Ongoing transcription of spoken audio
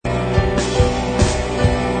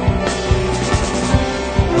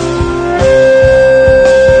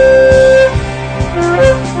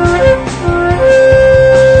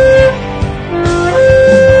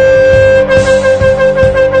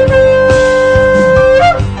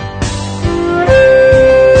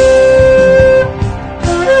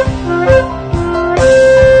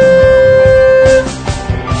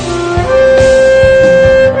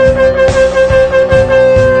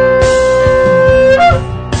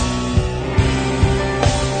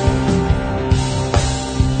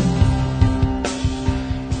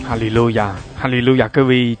利路亚，哈利路亚！各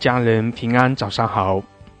位家人平安，早上好。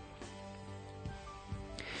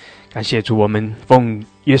感谢主，我们奉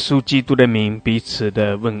耶稣基督的名彼此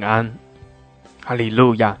的问安。哈利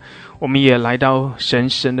路亚！我们也来到神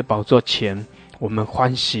的宝座前，我们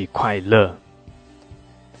欢喜快乐。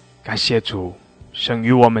感谢主，神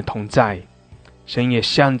与我们同在，神也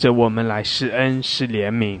向着我们来施恩施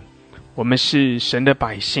怜悯。我们是神的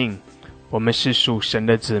百姓，我们是属神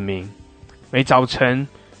的子民。每早晨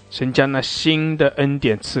神将那新的恩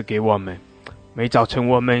典赐给我们，每早晨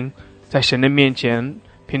我们在神的面前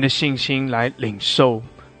凭着信心来领受，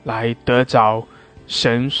来得着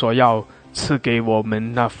神所要赐给我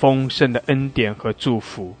们那丰盛的恩典和祝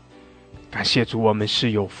福。感谢主，我们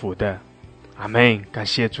是有福的。阿们。感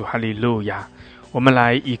谢主，哈利路亚！我们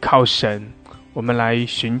来依靠神，我们来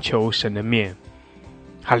寻求神的面。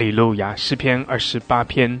哈利路亚！诗篇28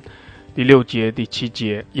篇第6节第7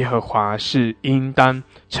节，耶和华是应当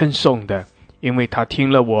称颂的，因为他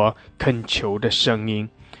听了我恳求的声音。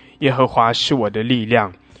耶和华是我的力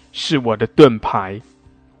量，是我的盾牌，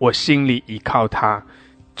我心里依靠他，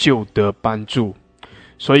就得帮助。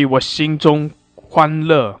所以我心中欢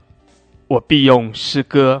乐，我必用诗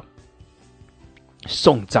歌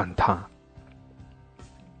颂赞他。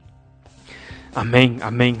阿们，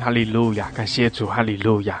阿们，哈利路亚！感谢主，哈利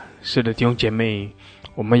路亚！是的，弟兄姐妹，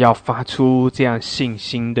我们要发出这样信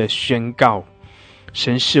心的宣告：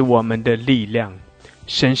神是我们的力量，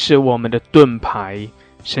神是我们的盾牌，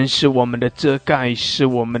神是我们的遮盖，是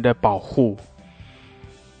我们的保护。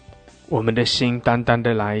我们的心单单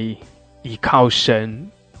的来依靠神，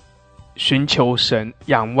寻求神，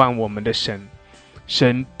仰望我们的神，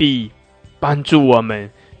神必帮助我们，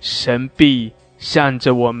神必向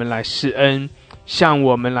着我们来施恩，向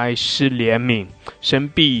我们来施怜悯，神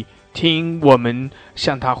必听我们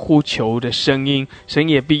向他呼求的声音，神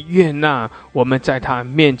也必悦纳我们在他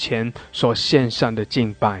面前所献上的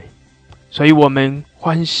敬拜。所以我们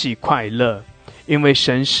欢喜快乐，因为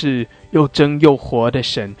神是又真又活的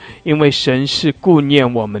神，因为神是顾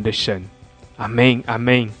念我们的神。阿们，阿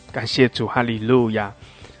们！感谢主，哈利路亚！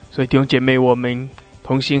所以弟兄姐妹，我们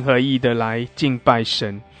同心合意的来敬拜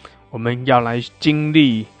神，我们要来经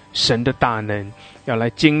历神的大能，要来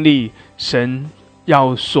经历神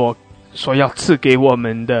要所要赐给我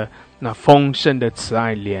们的那丰盛的慈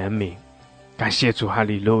爱怜悯。感谢主，哈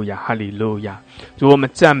利路亚，哈利路亚！主，我们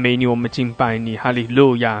赞美你，我们敬拜你，哈利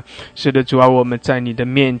路亚！是的，主啊，我们在你的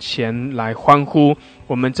面前来欢呼，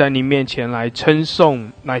我们在你面前来称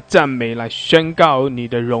颂，来赞美，来宣告你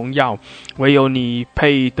的荣耀。唯有你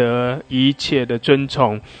配得一切的尊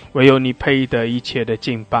崇，唯有你配得一切的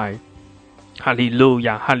敬拜。哈利路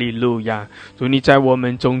亚，哈利路亚！主，你在我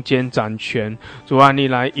们中间掌权，主啊，你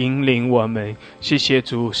来引领我们。谢谢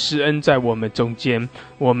主施恩在我们中间，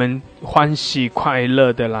我们欢喜快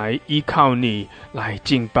乐的来依靠你，来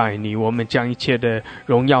敬拜你。我们将一切的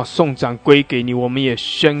荣耀颂赞归给你。我们也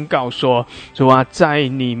宣告说，主啊，在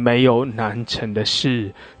你没有难成的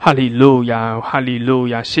事。哈利路亚，哈利路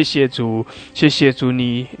亚！谢谢主，谢谢主，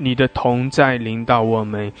你的同在领导我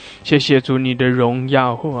们。谢谢主，你的荣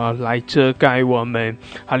耀来遮盖我们。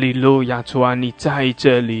哈利路亚！主啊，你在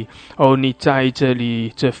这里，你在这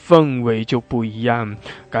里，这氛围就不一样。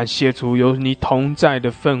感谢主，有你同在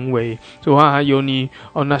的氛围，主啊，有你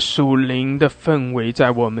那属灵的氛围在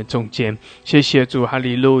我们中间。谢谢主，哈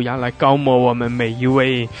利路亚！来高摩我们每一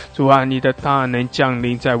位，主啊，你的大能降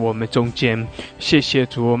临在我们中间。谢谢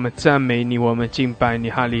主，我们赞美你，我们敬拜你，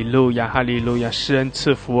哈利路亚，哈利路亚！施恩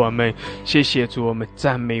赐福我们。谢谢主，我们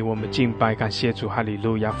赞美，我们敬拜，感谢主，哈利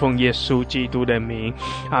路亚！奉耶稣基督的名，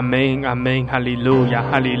阿们，阿们，哈利路亚，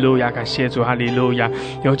哈利路亚！感谢主，哈利路亚！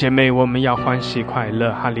弟兄姐妹，我们要欢喜快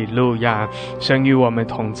乐，哈利路亚！神与我们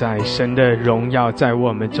同在，神的荣耀在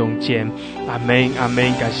我们中间。阿们，阿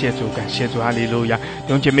们！感谢主，感谢主，哈利路亚！弟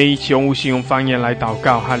兄姐妹，一起用无形用方言来祷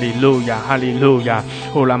告，哈利路亚，哈利路亚！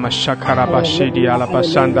欧拉玛沙卡拉巴西迪阿拉巴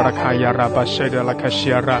山达拉卡亚拉巴西德拉卡西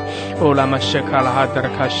亚拉，欧拉玛沙卡拉哈达拉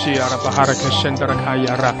卡西亚拉巴哈拉卡山达拉卡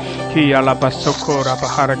亚拉，希阿拉巴索科拉巴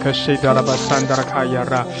哈拉卡西达拉巴山达拉卡亚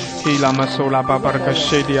拉，希拉玛索拉巴巴拉卡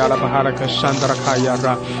西迪阿拉巴哈拉卡山达拉卡亚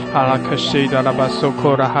拉，阿拉卡西达拉巴索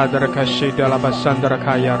科拉哈达拉卡西达拉巴山达拉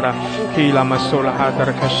卡亚拉，希拉玛索拉哈达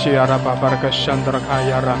拉卡西亚拉巴巴拉卡山达拉卡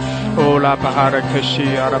亚拉，欧拉巴哈拉卡西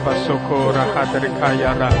亚拉巴索科拉哈达拉卡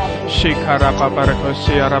亚拉，希卡拉巴巴拉卡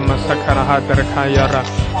西亚拉玛萨卡拉哈达拉卡亚拉，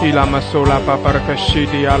希拉玛索拉巴巴拉卡西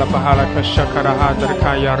迪阿拉巴哈拉卡沙卡拉哈达拉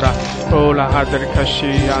卡亚拉，欧拉哈达拉卡西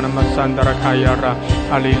亚拉玛山达拉卡亚拉，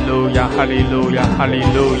哈利路亚，哈利路亚，哈利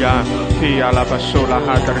路亚！希阿拉巴索拉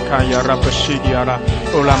哈达拉卡亚拉巴西迪阿拉，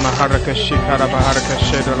欧拉玛哈拉卡西卡拉巴哈拉卡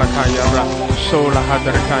西达拉卡亚拉，索拉哈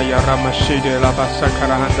达拉卡卡亚拉玛西的拉巴萨卡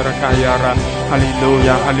拉汉德拉卡亚拉，哈利路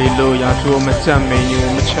亚，哈利路亚，主我们赞美你，我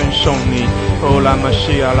们称颂你，哦拉玛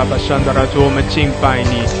西亚拉巴山德拉，主我们敬拜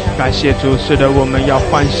你，感谢主，是的，我们要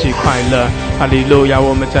欢喜快乐，哈利路亚，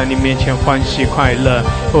我们在你面前欢喜快乐，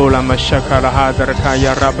哦拉玛西卡拉哈德拉卡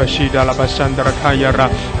亚拉巴西的拉巴山德拉卡亚拉，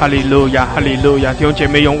哈利路亚，哈利路亚，弟兄姐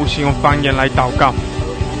妹用无形用方言来祷告。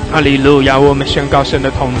哈利路亚，我们宣告神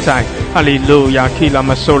的同在。哈利路亚，基拉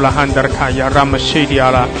玛苏拉汉德卡亚拉玛西迪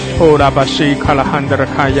亚拉，欧拉巴西卡拉汉德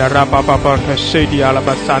卡亚拉巴巴巴克西迪亚拉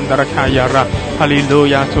巴山德卡亚拉。哈利路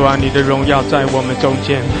亚，主啊，你的荣耀在我们中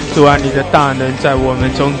间，主啊，你的大能在我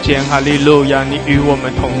们中间。哈利路亚，你与我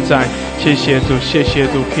们同在。谢谢主，谢谢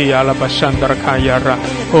主，基亚拉巴山德卡亚拉，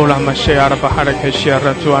欧拉玛西亚拉巴哈勒克西亚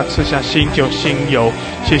拉，主啊，赐下新酒新油。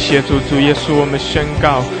谢谢主，主耶稣，我们宣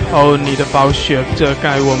告，哦，你的宝血遮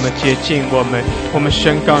盖我们。洁净我们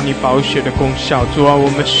宣告你宝血的功效，主啊，我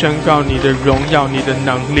们宣告你的荣耀，你的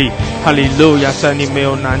能力，哈利路亚，在你没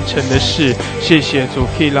有难成的事，谢谢主，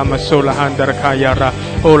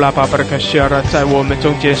在我们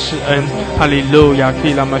中间施恩，哈利路亚，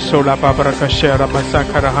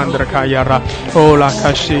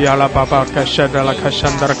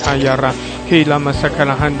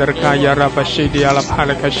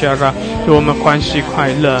我们欢喜快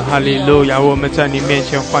乐，哈利路亚，我们在你面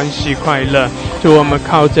前欢喜快乐，主，我们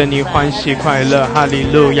靠着你欢喜快乐，哈利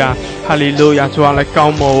路亚，哈利路亚，主啊，来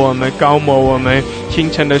高摩我们，高摩我们，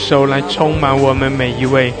清晨的时候来充满我们每一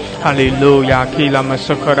位，哈利路亚，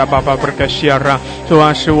主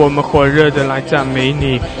啊，使我们火热的来赞美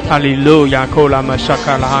你，哈利路亚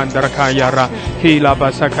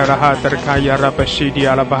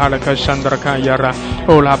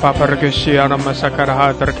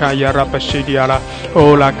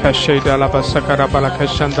，Ola kashida la basakara balaka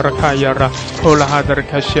shandra kayara Ola hadar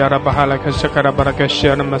kashira bahalaka sakara baraka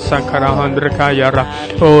shira masakara handra kayara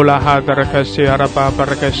Ola hadar kashira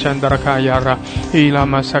babaraka shandra kayara Ila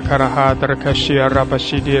masakara hadar kashira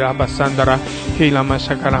bashidira basandra Ila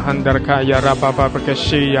masakara handra kayara babaraka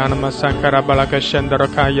shira masakara balaka shandra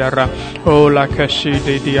kayara Ola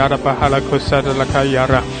kashidi diara bahalaka sadra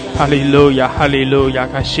kayara Hallelujah Hallelujah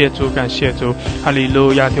感谢主感谢主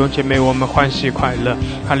Hallelujah 弟兄姐妹我们欢喜快乐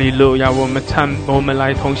哈利路亚，我们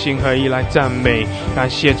来同心合一来赞美，感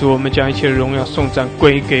谢主，我们将一切荣耀颂赞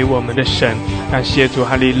归给我们的神，感谢主，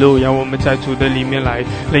哈利路亚，我们在主的里面来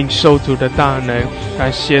领受主的大能，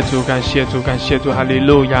感谢主，感谢主，感谢主，哈利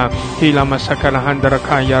路亚。主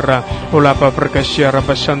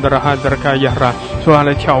啊，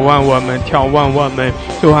来眺望我们，眺望我们，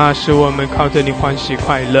主啊，使我们靠着你欢喜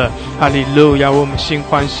快乐，哈利路亚，我们心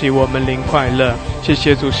欢喜，我们灵快乐。谢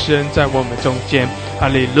谢主施恩在我们中间，哈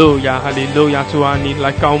利路亚，哈利路亚，主啊，你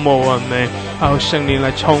来高摩我们，好圣灵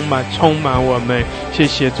来充满我们。谢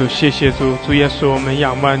谢主，谢谢主，主耶稣，我们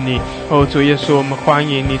仰望你，哦，主耶稣，我们欢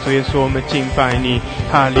迎你，主耶稣，我们敬拜你，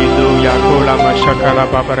哈利路亚。库拉玛沙卡拉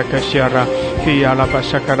巴巴拉卡西亚拉，基亚拉巴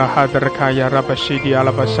沙卡拉哈德拉卡亚拉巴西迪亚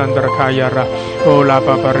拉巴桑德拉卡亚拉，哦拉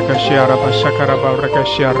巴巴拉卡西亚拉巴沙卡拉巴拉卡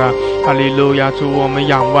西亚拉，哈利路亚，主，我们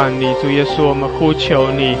仰望你，主耶稣，我们呼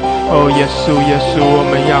求你，哦，耶稣，耶稣，我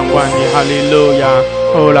们仰望你，哈利路亚。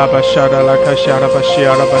哦，拉巴沙拉拉卡西亚拉巴西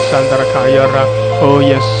亚拉巴桑德拉卡亚拉，哦，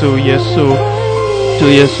耶稣，耶稣。主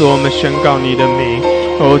耶稣，我们宣告你的名，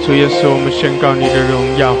哦，主耶稣，我们宣告你的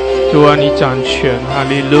荣耀，主啊，你掌权，哈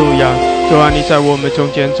利路亚，主啊，你在我们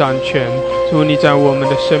中间掌权，主，你在我们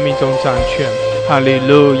的生命中掌权，哈利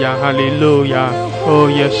路亚，哈利路亚，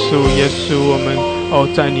哦，耶稣，耶稣，我们哦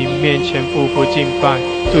在你面前匍匐敬拜，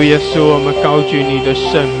主耶稣，我们高举你的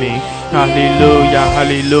圣名，哈利路亚，哈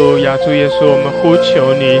利路亚，主耶稣，我们呼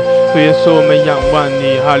求你，主耶稣，我们仰望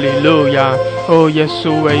你，哈利路亚，哦，耶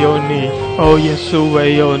稣，唯有你，哦，耶稣，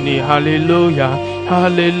唯有你，哈利路亚，哈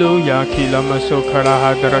利路亚，基拉玛苏卡拉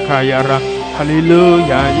哈德拉卡亚拉，哈利路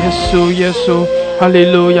亚，耶稣，耶稣，哈利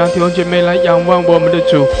路亚，弟兄姐妹来仰望我们的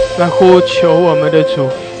主，来呼求我们的主，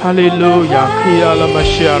哈利路亚，基拉玛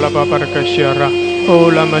西亚拉巴巴拉卡西亚拉，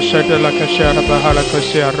哦，拉玛沙德拉卡西亚拉巴哈拉卡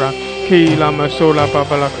西亚拉，基拉玛苏拉巴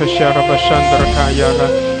巴拉卡西亚拉巴山德拉卡亚拉，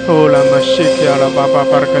哦，拉玛西基亚拉巴巴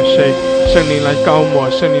巴拉卡西，圣灵来高摩，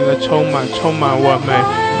圣灵来充满我们，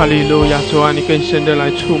哈利路亚，主啊，你更深的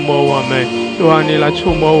来触摸我们，主啊，你来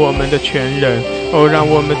触摸我们的全人，哦，让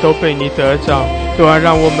我们都被你得着，主啊，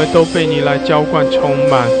让我们都被你来浇灌充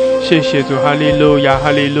满，谢谢主，哈利路亚，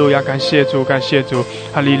哈利路亚，感谢主，感谢主，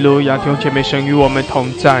哈利路亚，弟兄姐妹，神与我们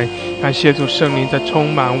同在，感谢主，圣灵在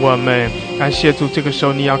充满我们，感谢主，这个时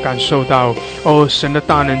候你要感受到，哦，神的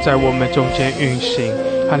大能在我们中间运行，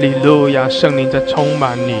哈利路亚，圣灵在充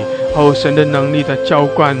满你，哦，神的能力在浇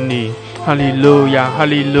灌你，哈利路亚，哈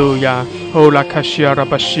利路亚，哦，拉卡西亚拉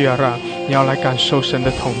巴西亚拉，你要来感受神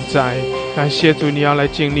的同在。感谢主，你要来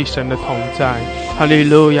经历神的同在。哈利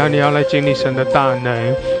路亚！你要来经历神的大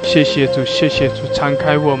能。谢谢主，谢谢主，敞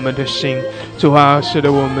开我们的心。主啊，使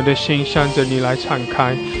得我们的心向着你来敞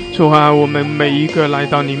开。主啊，我们每一个来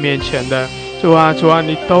到你面前的，主啊，主啊，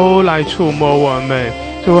你都来触摸我们。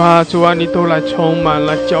主啊，主啊，你都来充满，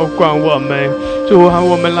来浇灌我们。主啊，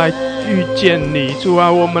我们来遇见你。主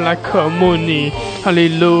啊，我们来渴慕你。哈利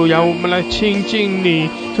路亚！我们来亲近你。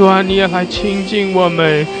主啊，你也来亲近我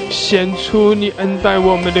们，显出你恩待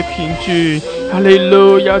我们的凭据。哈利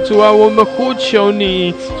路亚！主啊，我们呼求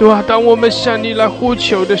你。主啊，当我们向你来呼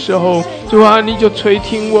求的时候，主啊，你就垂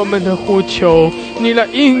听我们的呼求，你来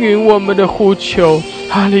应允我们的呼求。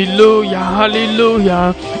哈利路亚，哈利路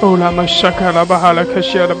亚！哦，拉玛沙卡拉巴哈拉克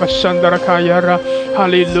西亚拉巴山德拉卡亚拉，哈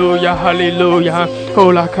利路亚，哈利路亚！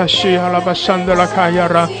哦，拉卡西亚拉巴山德拉卡亚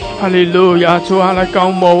拉，哈利路亚！主啊，来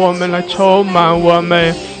膏抹我们，来充满我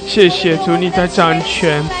们。谢谢主，你在掌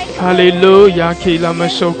权。哈利路亚！基拉玛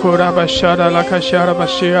苏库拉巴沙达拉卡西亚拉巴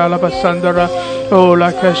西亚拉巴山德拉，哦，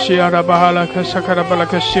拉卡西亚拉巴哈拉克萨卡拉巴拉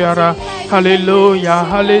卡西亚拉，哈利路亚，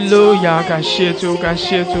哈利路亚！感谢主，感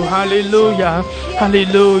谢主，哈利路亚，哈利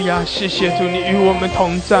路亚！谢谢主，你与我们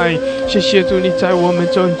同在。谢谢主，你在我们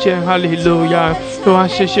中间。哈利路亚！主啊，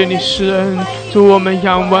谢谢你施恩。主，我们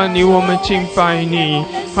仰望你，我们敬拜你。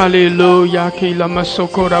哈利路亚！基拉玛苏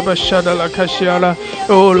库拉巴沙达拉卡西亚拉，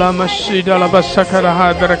哦，拉玛西达拉巴萨卡拉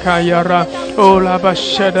哈德拉卡亚拉，哦，拉巴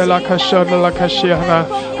沙达拉卡沙达拉卡西亚拉，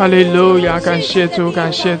哈利路亚！感谢主，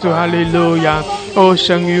感谢主，哈利路亚！哦，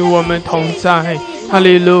神与我们同在。哈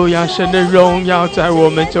利路亚！神的荣耀在我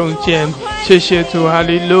们中间。谢谢主，哈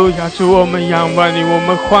利路亚！主，我们仰望你，我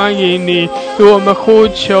们欢迎你，主，我们呼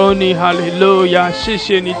求你。哈利路亚！谢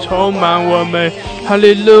谢你充满我们。哈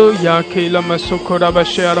利路亚！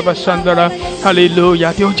哈利路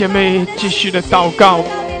亚！弟兄姐妹，继续的祷告。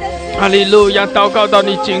哈利路亚！祷告到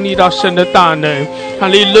你经历到神的大能。哈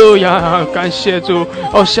利路亚！感谢主，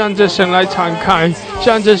哦，向着神来敞开，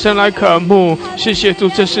向着神来渴慕。谢谢主，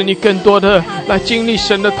这是你更多的来经历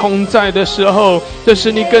神的同在的时候，这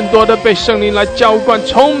是你更多的被圣灵来浇灌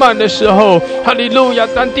充满的时候。哈利路亚！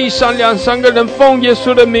当地上2、3个人奉耶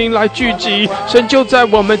稣的名来聚集，神就在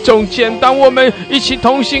我们中间。当我们一起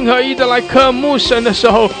同心合一的来渴慕神的时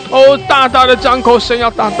候，哦，大大的张口，神要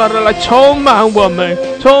大大的来充满我们，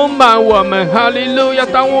充满我们。哈利路亚！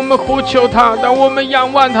当我们呼求他，当我们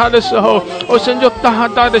仰望他的时候，哦，神就大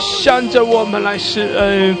大的向着我们来施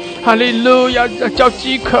恩。哈利路亚！叫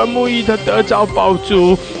饥渴慕义的得着饱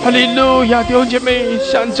足。哈利路亚！弟兄姐妹，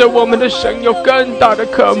向着我们的神有更大的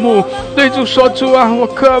渴慕，对主说：主啊，我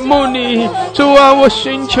渴慕你；主啊，我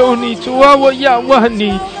寻求你；主啊，我仰望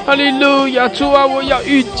你。哈利路亚！主啊，我要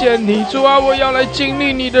遇见你；主啊，我要来经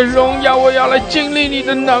历你的荣耀，我要来经历你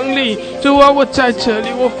的能力。主啊，我在这里，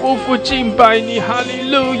我夫妇敬拜你。哈利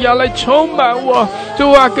路亚！来充满我，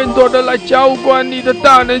主啊，更多的来浇灌你的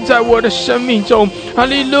大能在我的生命中。哈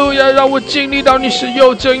利路亚！让我经历到你是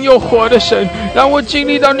又真又活的神，让我经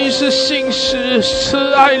历到你是信实、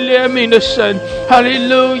慈爱、怜悯的神。哈利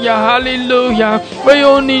路亚！哈利路亚！唯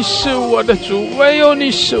有你是我的主，唯有你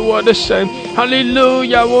是我的神。哈利路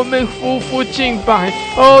亚！我们夫妇敬拜，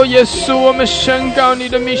哦，耶稣，我们宣告你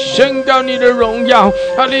的名，宣告你的荣耀。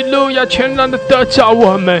哈利路亚！全然的得着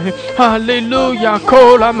我们。哈利路亚！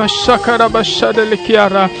哦，拉玛沙卡拉巴沙德勒基亚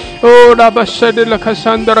拉，哦，拉巴沙德勒卡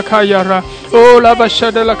桑德拉卡亚拉，哦，拉巴沙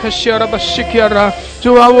德勒卡西亚拉巴西基亚拉。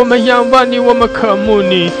主啊，我们仰望你，我们渴慕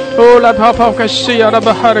你。哦，拉帕帕卡西亚拉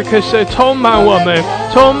巴哈拉克西，充满我们，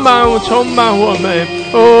充满我们。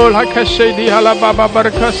哦，拉卡西迪哈拉巴巴巴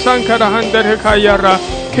卡桑卡拉汉德勒卡亚拉。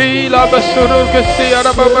Kila basuru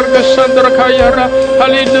kesiara babarga shandra kayara.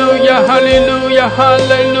 Hallelujah, hallelujah,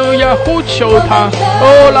 hallelujah. 呼求他，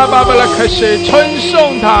哦，拉巴巴拉克西，称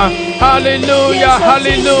颂他。Hallelujah,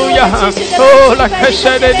 hallelujah. 哦，拉克西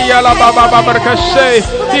的迪亚拉巴巴巴巴克西，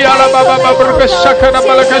迪亚拉巴巴巴巴克沙卡拉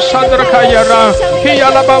巴拉克山德拉卡亚拉，迪亚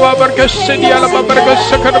拉巴巴巴克西，迪亚拉巴巴克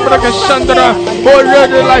沙卡拉巴拉克山德拉。火热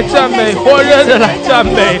的来赞美，火热的来赞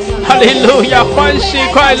美。哈利路亚，欢喜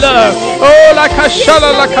快乐。哦，拉卡沙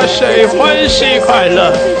拉拉卡西，欢喜快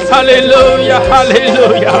乐。哈利路亚，哈利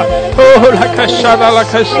路亚。哦，拉卡沙拉拉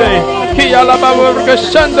卡西，迪亚拉巴巴巴克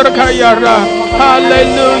山德拉卡亚拉。哈利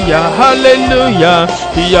路亚，哈利路亚。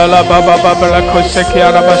迪亚拉巴巴巴巴拉克西，迪亚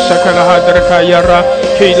拉巴沙卡拉哈德拉卡亚拉，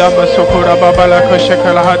迪亚拉巴苏库拉巴巴拉克西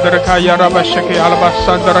卡拉哈德拉卡亚拉巴西基亚拉巴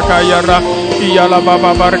山德拉卡亚拉。迪亚拉巴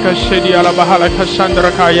巴巴拉克西，迪亚拉巴哈拉克山德拉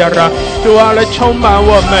卡亚拉。主啊，来充满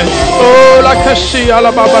我们。哦，拉克西亚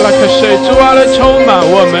拉巴巴拉克西，主啊，来充满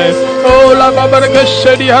我们。哦，拉巴巴拉克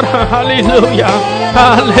西，迪亚拉，哈利路亚，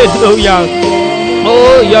哈利路亚。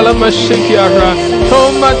哦，亚拉玛西基亚拉，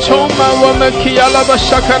充满我们基亚拉巴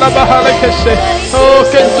沙卡拉巴哈拉克西，哦，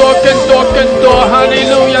更多，哈利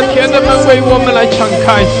路亚！天的门为我们来敞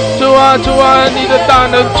开，主啊，你的大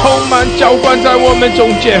能充满浇灌在我们中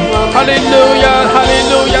间，哈利路亚！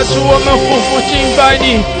主，我们匍匐敬拜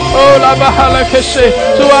你，哦，拉巴哈拉克西，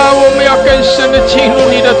主啊，我们要更深的进入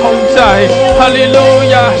你的同在，哈利路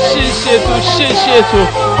亚！谢谢主，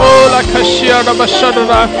哦，拉克西亚拉巴沙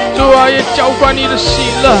拉，主啊，也浇灌你的喜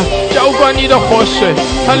乐，浇灌你的活水，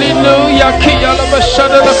哈利路亚！基亚拉巴沙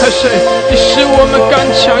拉克西，你使我们刚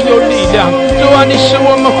强有力量，主啊，你使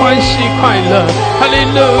我们欢喜快乐，哈利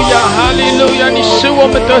路亚！你使我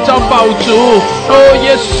们得着饱足，哦，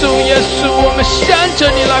耶稣，我们向着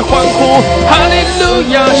你来欢呼，哈利路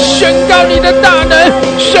亚！宣告你的大能，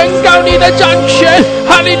宣告你的掌权，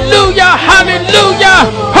哈利路亚！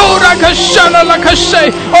哦，拉克沙拉拉克西，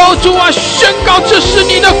哦，主啊，宣告这是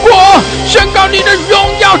你的国，宣告你的荣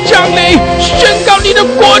耀降临，宣告你的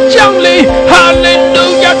国降临，哈利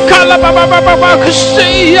路亚！卡拉巴巴巴巴巴克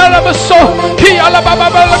西亚拉巴索，皮亚拉巴巴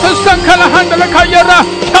巴拉克桑卡拉汉德拉卡亚拉，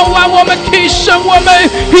挑完我们，提升我们，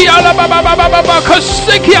皮亚拉巴巴巴巴巴巴克西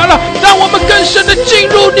亚拉，让我们更深的进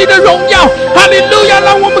入你的荣耀，哈利路亚！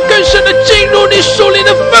让我们更深的进入你属灵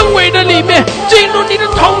的氛围的里面，进入你的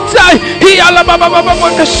同在，皮亚拉巴巴巴巴巴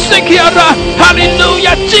克西亚拉，哈利路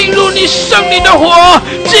亚！进入你圣灵的火，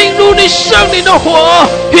进入你圣灵的火，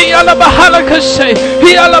皮亚拉巴哈拉克西，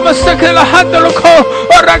皮亚拉巴萨克拉汉德拉科，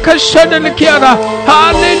阿拉克什德拉基亚拉，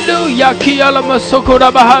哈利路亚！基亚拉马索库拉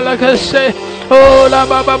巴哈拉克西。哦，拉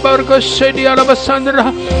巴巴巴克西迪亚拉巴桑德拉，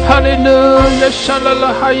哈利路亚，沙拉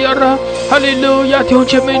拉哈亚拉，哈利路亚！弟兄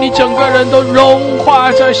姐妹，你整个人都融化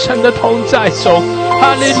在神的同在中，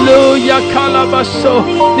哈利路亚！卡拉巴索，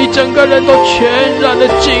你整个人都全然的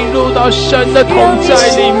进入到神的同在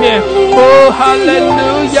里面。哦，哈利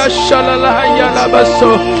路亚，沙拉拉哈亚拉巴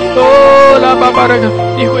索，哦，拉巴巴那个，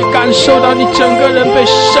你会感受到你整个人被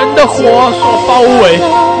神的火所包围，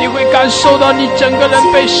你会感受到你整个人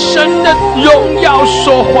被神的荣耀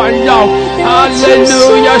所环绕。哈利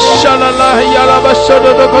路亚，沙拉拉哈亚拉巴索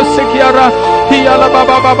的那个西基亚拉，希亚拉巴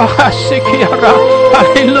巴巴巴哈西基亚拉，哈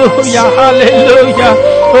利路亚，哈利路亚。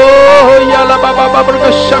哦，亚拉巴巴巴巴个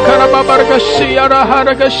沙卡拉巴巴个西亚拉哈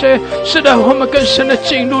那个西，是的，我们更深的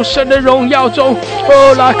进入神的荣耀中。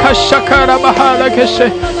哦，拉卡沙卡拉巴哈那个西，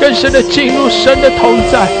更深的进入神的同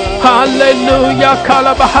在。哈利路亚，卡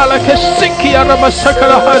拉巴哈那个西基亚拉巴沙卡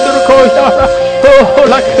拉哈德罗科亚拉，哦，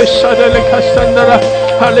拉克沙德勒卡桑德拉，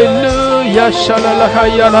哈利路亚，沙拉拉哈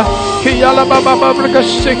亚拉，希亚拉巴巴巴巴个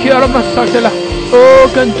西基亚拉巴沙克拉，哦，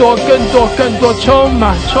更多，充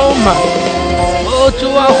满。哦，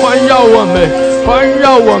主啊，环绕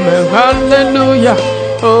我们，哈利路亚！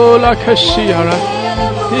哦，拉克西亚拉，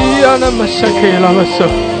伊亚拉马萨克拉马索，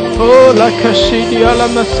哦，拉克西迪亚拉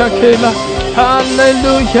马萨克拉，哈利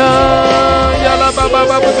路亚！亚拉巴巴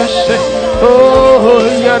巴巴克西，哦，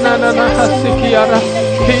亚那哈西基亚拉，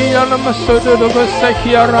伊亚拉马索的那个西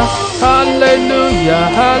基亚拉，哈利路亚！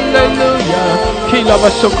基拉巴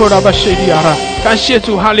索库拉巴西迪亚拉，感谢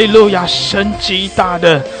主，哈利路亚！神极大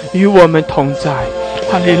的与我们同在，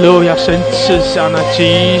哈利路亚！神赐下那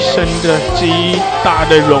极深的、极大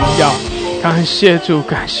的荣耀，感谢主，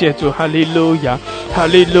哈利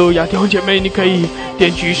路亚，弟兄姐妹，你可以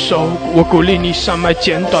点举手，我鼓励你上麦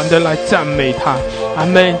简短的来赞美他，阿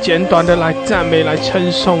们，简短的来赞美，来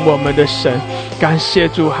称颂我们的神，感谢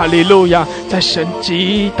主，哈利路亚！在神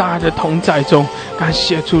极大的同在中，感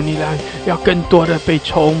谢主，你来要更多的被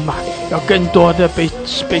充满，要更多的被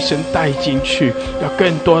神带进去，要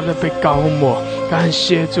更多的被高抹，感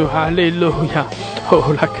谢主，哈利路亚！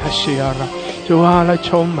哦，拉卡西亚拉，主啊，来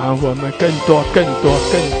充满我们更多。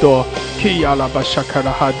基亚拉巴沙卡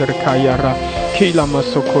拉哈德卡亚拉，基拉马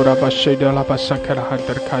索库拉巴西德拉巴沙卡拉哈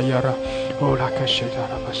德卡亚拉，哦，拉卡西达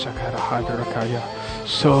拉巴沙卡拉哈德卡亚，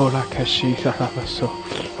索拉卡西达拉巴索，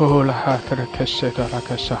哦，拉哈德卡西达拉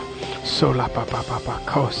卡沙，索拉巴巴巴巴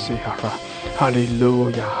考西亚拉，哈利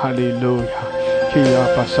路亚，基亚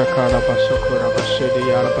巴沙卡拉巴索库拉巴西德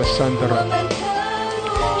亚拉巴桑德拉。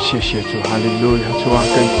谢谢主，哈利路亚！主啊，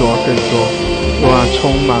更多，主啊，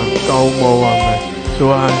充满高摩我们，主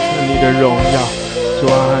啊，你的荣耀，主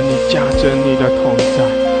啊，你驾着你的同在，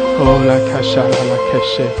哦，来开沙拉来开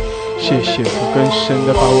谁？谢谢主，更深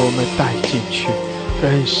的把我们带进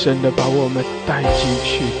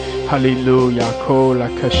去，哈利路亚！哦，来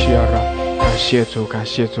开沙拉，感谢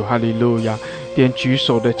主，哈利路亚！点举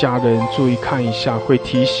手的家人注意看一下，会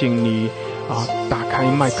提醒你啊，打开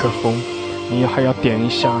麦克风。你还要点一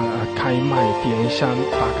下开麦，点一下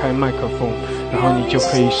打开麦克风，然后你就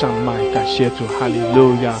可以上麦。感谢主，哈利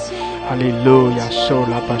路亚，哈利路亚，受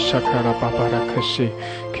拉巴沙卡拉巴巴拉克西，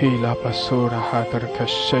基拉巴苏拉哈德克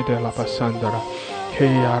西的拉巴桑德拉，基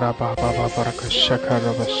亚拉巴巴巴巴拉克沙卡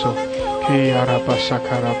拉巴苏，基亚拉巴沙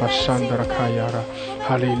卡拉巴桑德拉卡亚拉，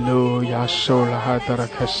哈利路亚，受拉哈德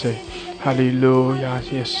克西。哈利路亚，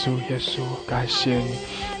耶稣，耶稣，感谢你，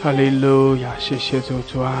哈利路亚，谢谢主，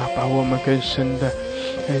主啊，把我们更深的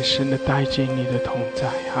带进你的同在，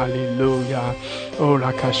哈利路亚，哦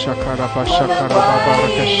拉卡沙卡拉巴沙卡拉巴巴拉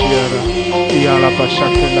卡西亚拉，伊亚拉巴沙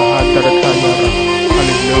克拉哈德卡亚拉，哈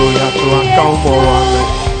利路亚，主啊，高摩我们，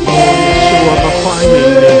哦耶稣，我们欢迎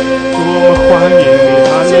你，主，我们欢迎你，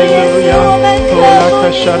哈利路亚，哦拉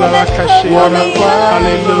卡沙拉拉卡西亚拉，哈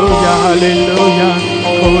利路亚，哈利路亚。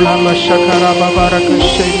Ola mashakara babara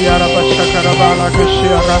kashiyara bashakara bala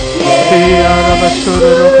kashiyara Tiyara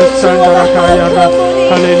basuru kusandara kayara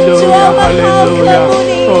Hallelujah Hallelujah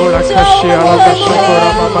Ola kashiyara bashakara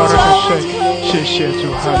babara kashay 谢谢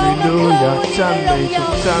主哈利路亚赞美主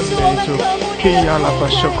赞美主 Kiyara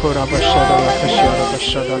bashakara bashara kashiyara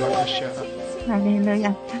bashara kashiyara 哈利路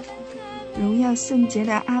亚荣耀圣洁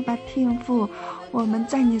的阿爸天父，我们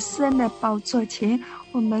在你施恩的宝座前，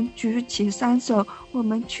我们举起双手，我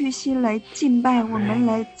们屈膝来敬拜，我们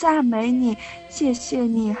来赞美你，谢谢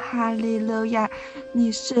你，哈利路亚！你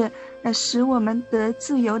是使我们得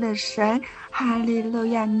自由的神，哈利路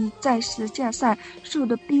亚！你在十字架上受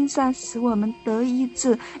的鞭伤使我们得医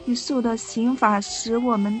治，你受的刑罚使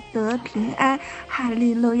我们得平安，哈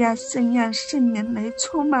利路亚！圣让圣灵来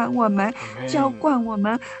充满我们，浇灌我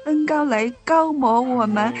们，恩膏来高摩我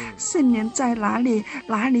们，圣灵在哪里，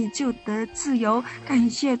哪里就得自由。感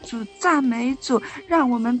谢主，赞美主，让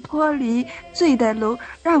我们脱离罪的奴，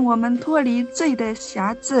让我们脱离罪的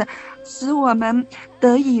辖制，使我们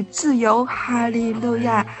得以自由，哈利路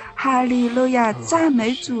亚，哈利路亚！赞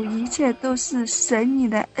美主，一切都是神你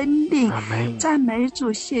的恩典。赞美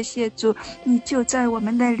主，谢谢主，你就在我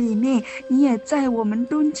们的里面，你也在我们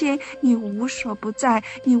中间，你无所不在，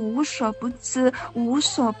你无所不知，无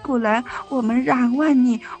所不能。我们仰望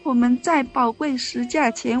你，我们在宝贵十架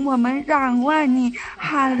前，我们仰望你，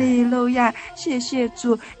哈利路亚！谢谢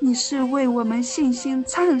主，你是为我们信心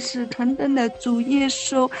创始成灯的主耶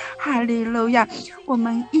稣，哈利路亚！我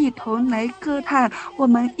们一同来歌叹，我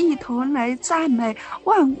们一同来赞美，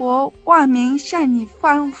万国万民向你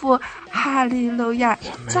欢呼，哈利路亚！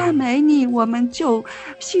赞美你，我们就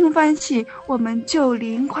心欢喜，我们就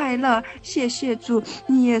灵快乐。谢谢主，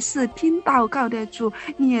你也是听祷告的主，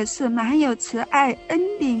你也是满有慈爱恩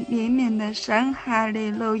典怜悯的神，哈利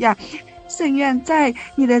路亚！圣愿在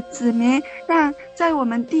你的子民，让在我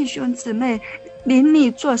们弟兄姊妹领你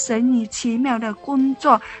做神你奇妙的工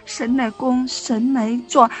作，神的工神来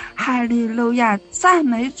做，哈利路亚！赞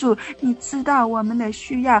美主，你知道我们的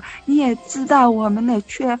需要，你也知道我们的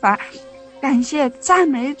缺乏，感谢赞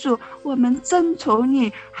美主，我们尊崇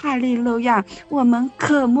你，哈利路亚！我们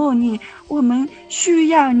渴慕你，我们需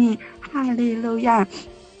要你，哈利路亚！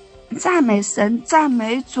赞美神，赞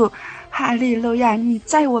美主，哈利路亚！你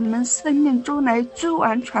在我们生命中来主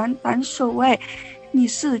完全当首位，你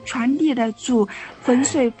是全地的主，洪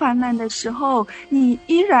水泛滥的时候，你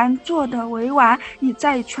依然做得为王，你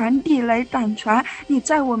在全地来掌权，你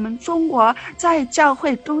在我们中国，在教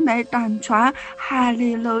会中来掌权，哈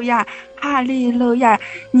利路亚！哈利路亚！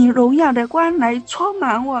你荣耀的光来充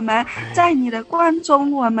满我们，在你的光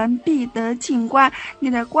中我们必得见光，你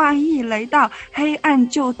的光一来到，黑暗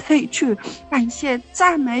就退去。感谢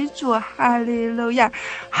赞美主，哈利路亚！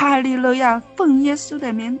哈利路亚！奉耶稣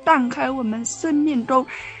的名荡开我们生命中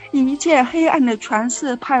一切黑暗的权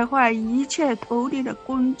势败坏，一切投敌的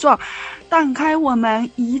工作，荡开我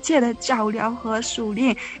们一切的脚镣和属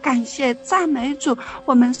灵。感谢赞美主，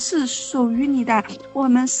我们是属于你的，我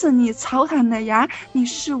们是你草场的羊，你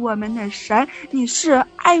是我们的神，你是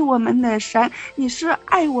爱我们的神，你是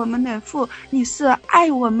爱我们的父，你是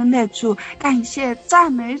爱我们的主。感谢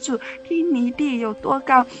赞美主，天离地有多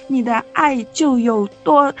高，你的爱就有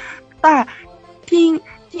多大，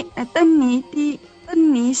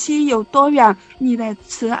登离西有多远，你的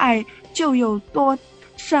慈爱就有多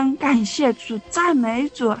深。感谢主，赞美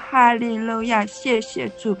主，哈利路亚！谢谢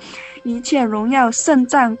主，一切荣耀圣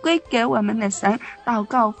赞归给我们的神。祷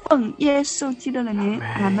告奉耶稣基督的名，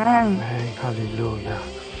阿门。阿门，哈利路亚，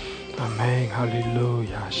阿门，哈利路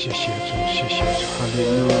亚！谢谢主，谢谢主，哈利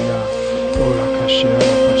路亚！哦拉卡西亚拉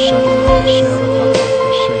卡沙拉卡西亚拉卡卡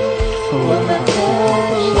西，哦拉卡西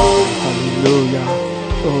亚哈利路亚！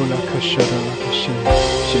哦拉卡西亚拉卡西，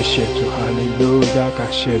谢谢主，哈利路亚！感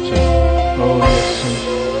谢主，哦耶稣，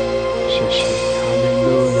谢谢你，哈利路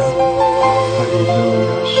亚，哈利路亚！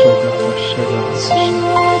是的，是的，是的，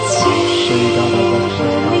是的，是的，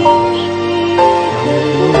哈利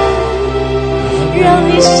路亚！让你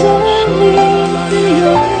生命自由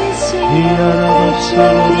运行，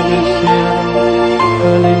哈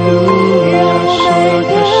利路亚，每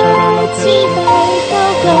个敬拜祷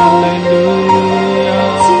告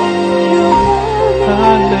进入哈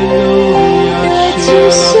利路亚，去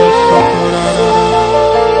选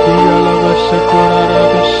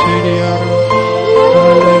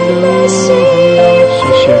谢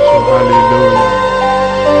谢主，哈利路亚，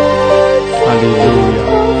哈利路亚，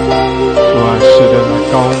主啊，是的，来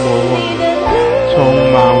高摩我们，充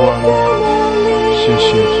满我们，谢谢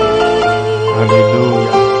主，哈利路亚，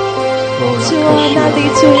主啊，那里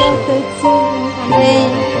就要得自由，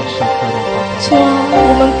主啊，我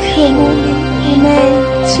们渴慕你，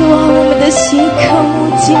主啊，我们的心渴慕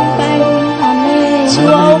敬拜你，主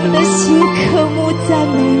啊，我们的心渴慕赞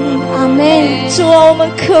美你，阿们。主啊，我们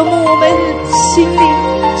渴慕我们心里，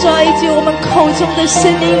主啊，以及我们口中的声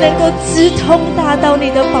音能够直通达到你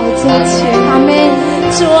的宝座前，阿们。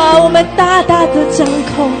主啊，我们大大的张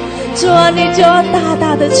口，主啊，你就要大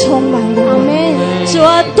大的充满我们，主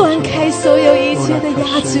啊，断开所有一切的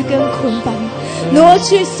压制跟捆绑，挪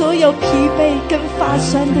去所有疲惫跟发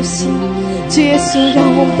酸的心，主耶稣，让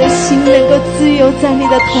我们的心能够自由在你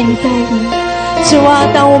的同在里。主啊，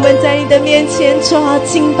当我们在你的面前，主啊，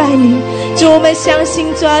敬拜你，主，我们相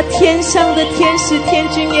信，主啊，天上的天使天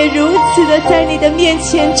君也如此的在你的面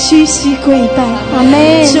前屈膝跪拜，阿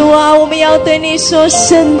们。主啊，我们要对你说，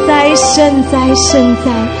圣哉，圣哉，圣哉！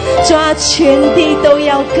主啊，全地都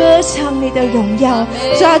要歌唱你的荣耀，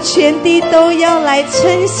主啊，全地都要来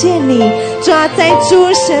称谢你，主啊，在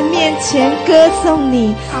诸神面前歌颂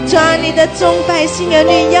你，主啊，你的众百姓儿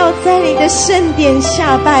女要在你的圣殿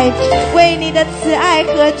下拜，为你的慈爱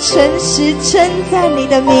和诚实称赞你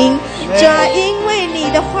的名，主啊，因为你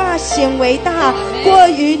的话显为大，过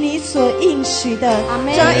于你所应许的，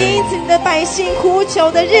主啊，因此你的百姓呼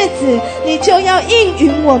求的日子，你就要应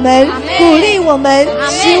允我们，鼓励我们，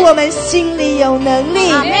使我们心里有能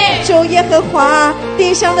力。主耶和华，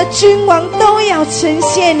地上的君王都要称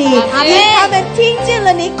谢你，因他们听见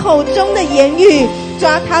了你口中的言语。主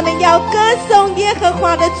啊，他们要歌颂耶和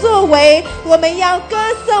华的作为，我们要歌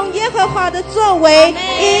颂耶和华的作为，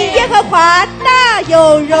因耶和华大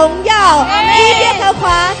有荣耀，因耶和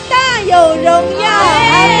华大有荣耀，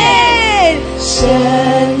阿们。神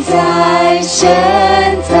在，神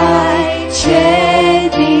在，全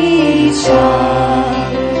地上，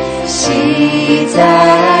喜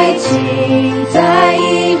在，今在，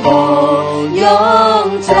以后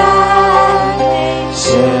永在。神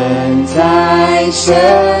在，神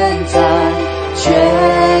在，全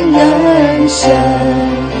能神，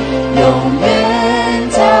永远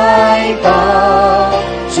在宝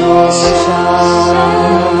座上。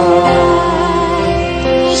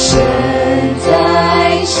神在，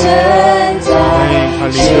神在，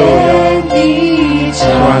全地上。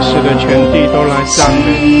主啊，是的，全地都来赞美。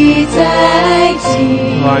主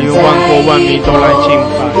啊，有万国万民都来敬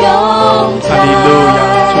拜。哈利路亚，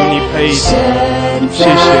主你配得，谢谢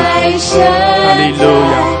主，哈利路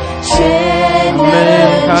亚，阿们，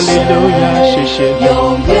哈利路亚，谢谢主，永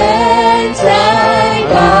远在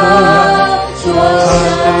宝座上，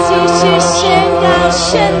继续宣告神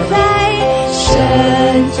在，神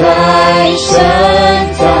在，神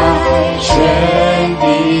在，全地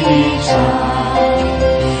上，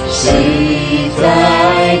喜在，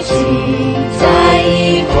今在，以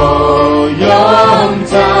后永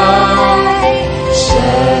在。神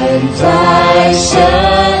在，神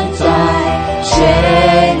在，全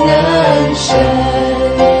能神，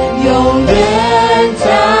永远在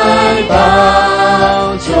宝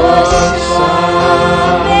座上。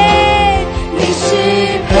你是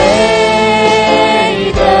配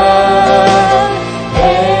的，配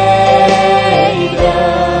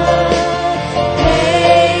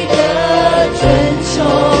的尊崇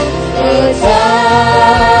和赞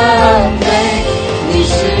美，你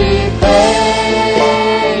是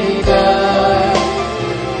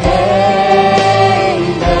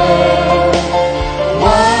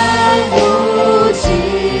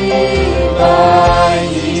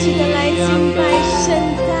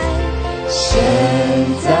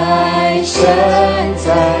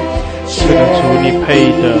你配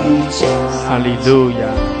的，哈利路亚，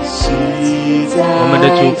我们的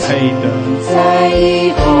主配的，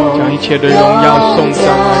将一切的荣耀颂赞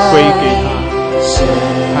来归给他，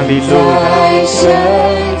哈利路亚，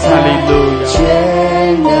哈利路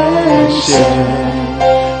亚，谢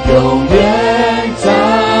主，永远在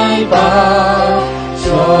宝座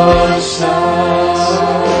上，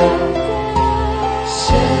神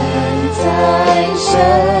在，神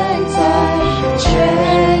在，全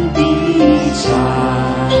地上，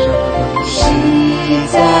喜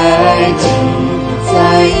在，今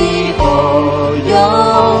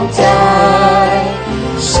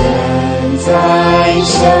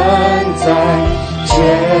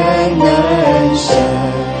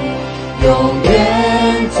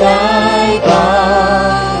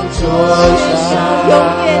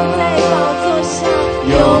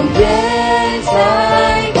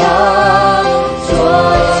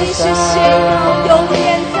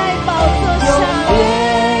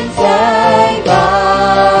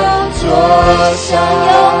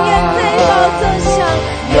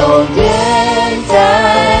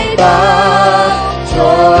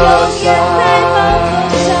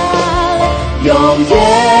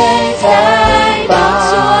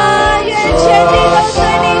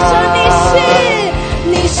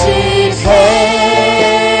配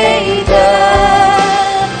的，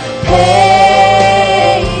配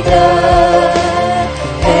的，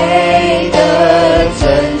配的尊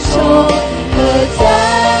崇和赞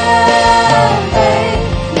美，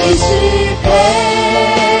你是配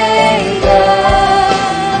的，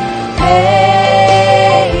配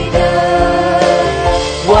的，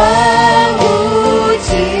万物敬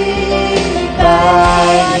拜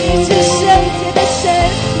你，是圣洁的神，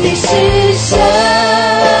你是圣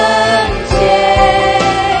洁，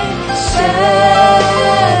圣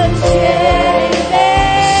洁，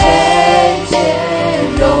圣洁，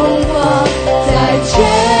荣光在全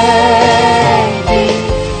地，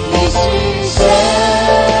你是圣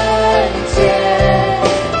洁，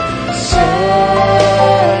圣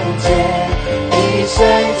洁，以圣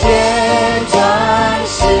洁装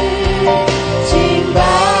饰敬拜，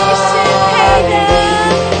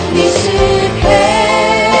你是配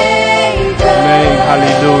的，哈利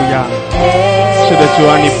路亚！是的，主啊，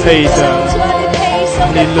你配的，哈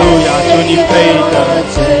利路亚！主你配的，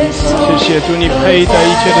谢谢主你配的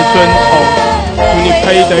一切的尊崇，主你配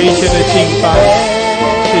的一切的敬拜，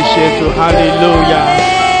谢谢主，哈利路亚，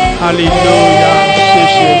哈利路亚，谢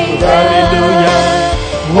谢主，哈利路亚，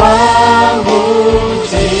万物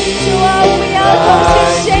敬拜，我们要同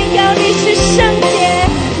心宣告你是圣洁，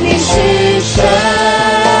你是圣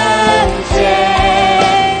洁，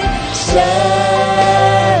圣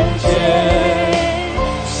洁，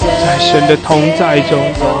在神的同在中，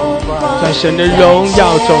在神的荣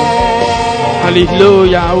耀中，哈利路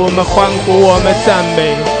亚！我们欢呼，我们赞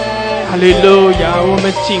美，哈利路亚！我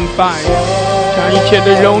们敬拜，将一切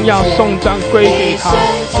的荣耀颂赞归给他，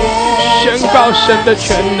宣告神的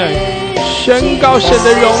全能，宣告神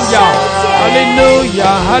的荣耀，哈利路亚，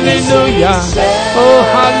哈利路亚，哦，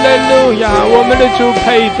哈利路亚！我们的主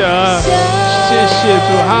配的，谢谢主，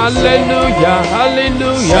哈利路亚，哈利路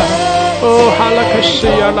亚，哦，哈拉克西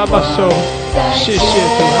亚拉巴索，谢谢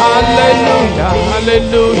主，哈利路亚，哈利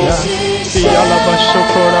路亚，比亚拉巴索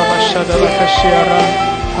科拉巴沙达拉克西亚拉，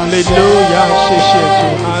哈利路亚，谢谢主，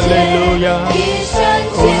哈利路亚，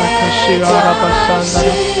哦，拉克西亚拉巴沙达，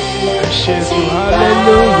感谢主，哈利路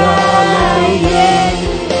亚，哈利路亚，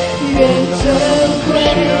愿尊贵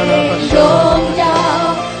荣耀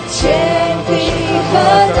权柄和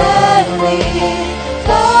能力都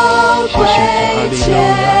归全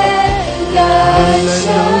能神，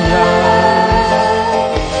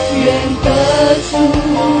愿各族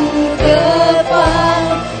各邦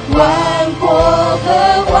万国和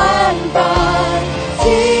万邦敬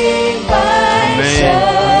拜神，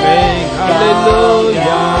哈利路亚，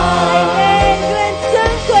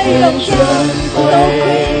愿尊贵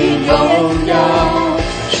荣耀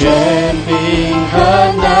权柄和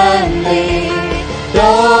能力都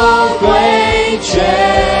归全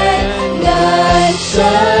能神，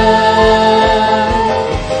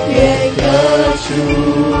愿各族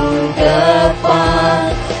各邦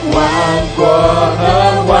万国和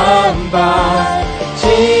万邦敬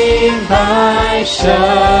拜神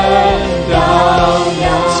羔羊。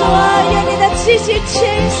主啊，愿你的气息全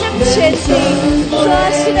心全心，主啊，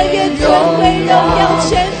是的，愿尊贵荣耀权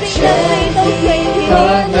柄能力都归你，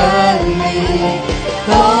能力都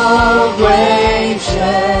归全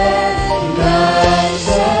能神。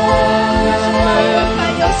满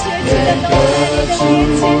有血气的能力的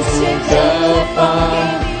一切各邦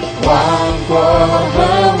万国和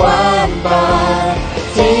万邦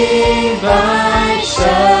敬拜神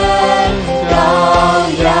羔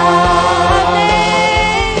羊。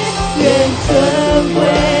愿尊贵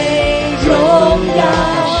荣耀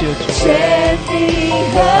权柄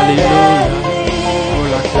和能力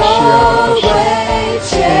都归全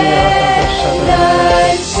能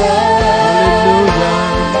神，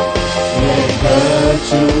愿各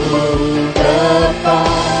族各邦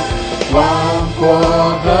万国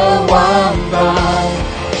和万邦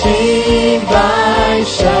敬拜神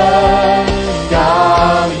羔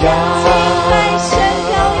羊，敬拜神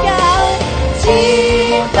羔羊，敬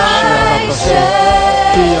拜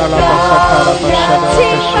主耶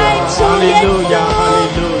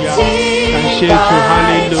稣，感谢主，哈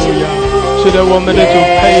利路亚！是的，我们的主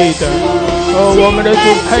配的，哦，我们的主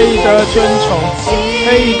配的尊崇，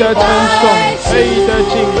配的称颂，配的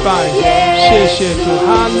敬拜。谢谢主，哈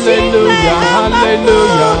利路亚，哈利路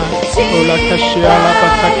亚！哦，拉卡西亚拉巴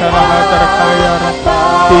萨卡拉哈达拉卡亚拉，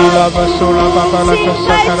迪拉巴苏拉巴巴拉卡萨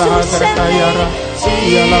卡拉哈达拉卡亚拉，迪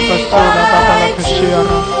拉巴苏拉巴巴拉卡西亚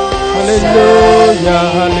拉。哈利路亚，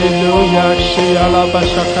哈利路亚，谢西亚拉巴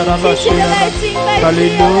沙卡拉巴西亚拉，哈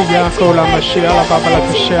利路亚，库拉玛西亚拉巴巴拉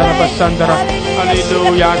克西亚拉巴桑德拉，哈利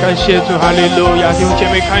路亚，感谢主，哈利路亚，弟兄姐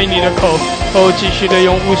妹开你的口，继续的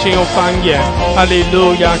用悟性用方言，哈利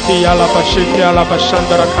路亚，基亚拉巴西亚拉巴桑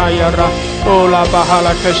德拉卡亚拉，拉巴哈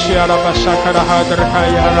拉克西亚拉巴沙卡拉哈德拉卡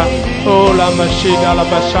亚拉，拉玛西亚拉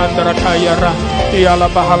巴桑德拉卡亚拉，基亚拉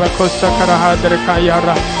巴哈拉克萨卡拉哈德拉卡亚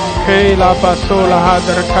拉。Hey la basola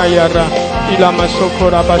hadra kayara ila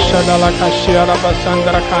masokora bashada la kashira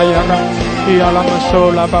basandra kayara ila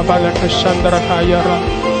masola babala kashandra kayara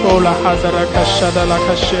ola hadra kashada la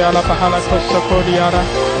kashira bahala kosokoriara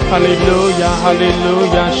hallelujah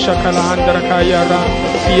hallelujah shakala handra kayara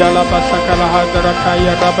ila basakala hadra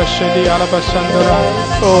kayara bashadi ala basandra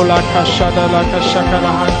ola kashada la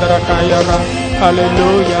kashakala handra kayara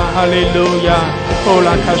hallelujah hallelujah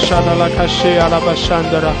ola kashada la kashira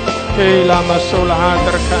basandra Hey la masola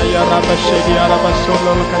handra kaya rabashedi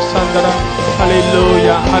arabasola kasandra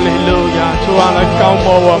Hallelujah Hallelujah 主啊来高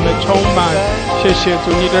摩我们充满谢谢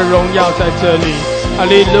主你的荣耀在这里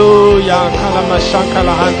Hallelujah Kala masaka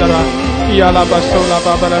la handra Ya la basola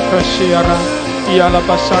babala kashiara Ya la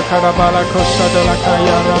basaka la bala kosada la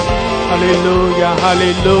kayara Hallelujah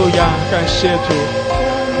Hallelujah 感谢主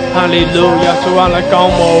Hallelujah 主啊来高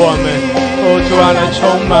摩我们主啊来充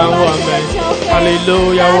满我们哈利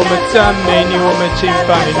路亚，我们赞美你，我们敬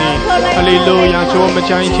拜你。哈利路亚，主，我们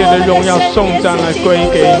将一切的荣耀颂赞来归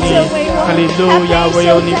给你。哈利路亚，唯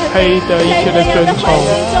有你配得一切的尊崇。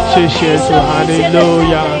谢谢主，哈利路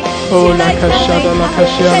亚。拉卡夏的拉卡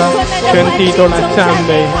夏拉，全地都来赞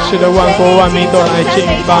美，使得万国万民都来敬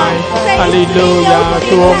拜。哈利路亚，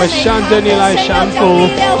主，我们向着你来降服。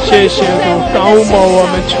谢谢主，高摩我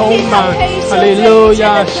们充满。哈利路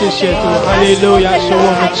亚，谢谢主，哈利路亚，使我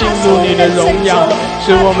们进入你的荣耀，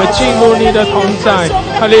使我们进入你的同在。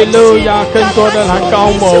哈利路亚，更多的来高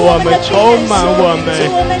摩我们，充满我们。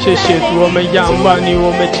谢谢主，我们仰望你，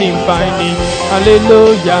我们敬拜你。哈利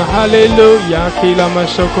路亚，哈利路亚，基拉玛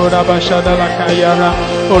索库拉巴沙达拉卡亚拉，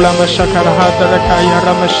欧拉玛沙卡拉哈达拉卡亚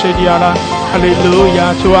拉玛西迪亚拉。哈利路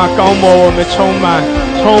亚，主啊，高摩我们，充满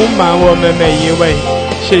我们每一位。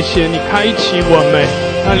谢谢你开启我们。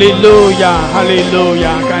哈利路亚，哈利路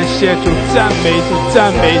亚，感谢主，赞美主，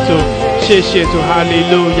赞美主，谢谢主，哈利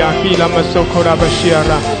路亚，基拉玛索库拉巴西亚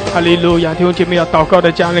拉，哈利路亚，弟兄姐妹要祷告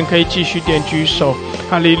的家人可以继续点举手，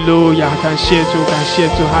哈利路亚，感谢主，感谢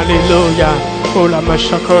主，哈利路亚，欧拉玛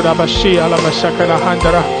沙库拉巴西亚拉玛沙卡拉汉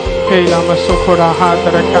达拉，基拉玛索库拉哈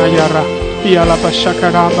达拉卡亚拉，伊拉巴沙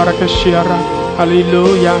卡拉巴拉卡西亚拉，哈利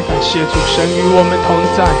路亚，感谢主，神与我们同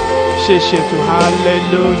在，谢谢主，哈利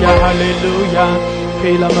路亚，哈利路亚。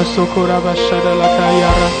Hey la masokora bashada la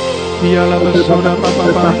kayara, ya la basoda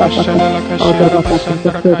baba bashada la kashara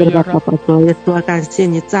basandra kayara。主啊，感谢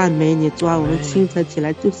你，赞美你，主啊，我们清晨起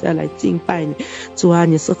来就是要来敬拜你，主啊，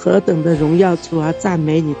你是何等的荣耀，主啊，赞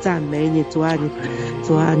美你，赞美你，主啊，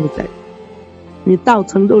你在。你道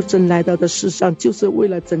成肉身来到的世上，就是为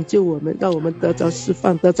了拯救我们，让我们得着释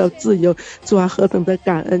放，得着自由。主啊，何等的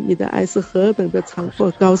感恩，你的爱是何等的长阔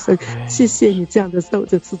高深。谢谢你这样的受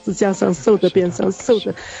着十字架上，受的鞭伤，受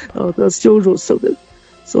的羞辱，受的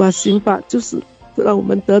主啊刑罚，就是让我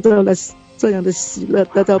们得到了这样的喜乐，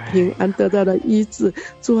得到平安，得到了医治。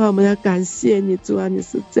主啊，我们要感谢你，主啊，你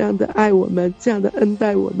是这样的爱我们，这样的恩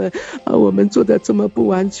待我们，我们做的这么不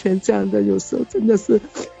完全，这样的有时候真的是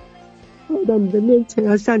来到你的面前，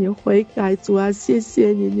要向你悔改。主啊，谢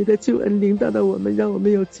谢你，你的救恩临到了我们，让我们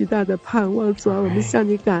有极大的盼望。主啊，我们向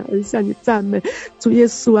你感恩，向你赞美。主耶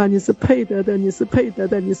稣啊，你是配得的，你是配得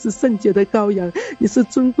的，你是圣洁的羔羊，你是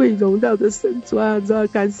尊贵荣耀的神。主啊，主啊，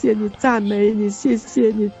感谢你，赞美你，谢谢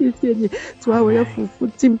你，谢谢你。主啊，我要俯伏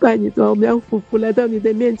敬拜你。主啊，我们要俯伏来到你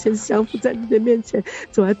的面前，降服在你的面前。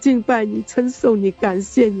主啊，敬拜你，称颂你，感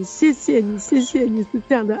谢你，谢谢你，谢谢你是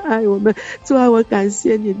这样的爱我们。主啊，我感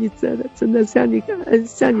谢你，你真的向你感恩，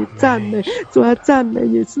向你赞美。主啊，赞美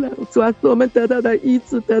你，主啊，我们得到了医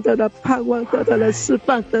治，得到了盼望，得到了释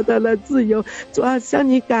放，得到了自由。主啊，向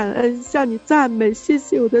你感恩，向你赞美，谢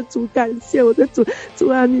谢我的主，感谢我的主。主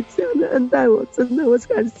啊，你这样的恩待我，真的我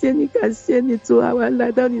感谢你，感谢你。主啊，我要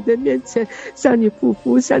来到你的面前，向你俯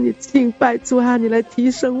伏，向你敬拜。主啊，你来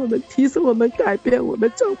提升我们，改变我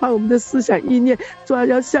们，转化我们的思想意念。主啊，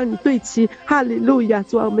要向你对齐，哈利路亚。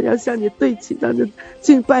主啊，我们要向你对齐，让人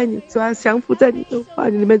敬拜你。主啊，降服在你的话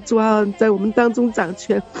语里面。主啊，在我们当中掌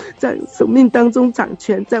权，在生命当中掌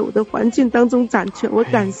权，在我的环境当中掌权。我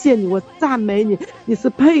感谢你，我赞美你，你是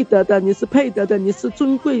配得的，你是配得的，你是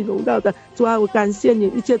尊贵荣耀的。主啊，我感谢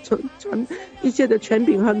你，一切的权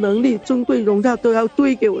柄和能力，尊贵荣耀都要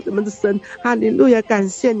归给我们的神。哈利路亚，感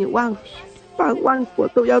谢你，方万国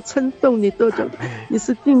都要称颂你，多主，你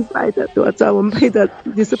是敬拜的，多主，我们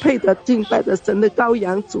你是配得敬拜的神的羔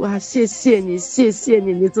羊，主啊，谢谢你，谢谢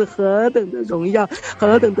你，你是何等的荣耀，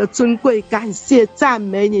何等的尊贵，感谢赞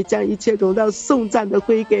美你，将一切荣耀颂赞的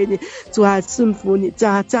归给你，主啊，顺服你，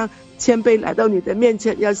将谦卑来到你的面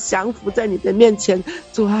前，要降服在你的面前，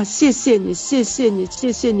主啊，谢谢你，谢谢你，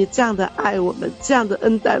谢谢你这样的爱我们，这样的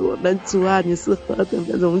恩待我们，主啊，你是何等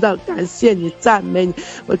的荣耀，感谢你，赞美你，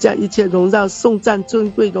我将一切荣耀颂赞尊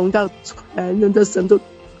贵荣耀全能的神都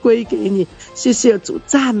归给你，谢谢主，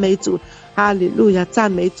赞美主，哈利路亚，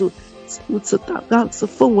赞美主，如此祷告是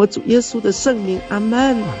奉我主耶稣的圣名，阿门，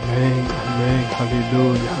阿门，阿门，哈利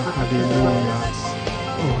路亚，哈利路亚。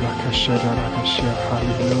哦，拉卡谢拉拉卡谢，哈利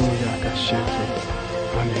路亚，感谢主，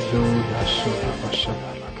哈利路亚，苏拉巴谢拉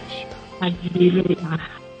拉卡谢，哈利路亚。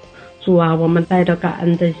主啊，我们带着感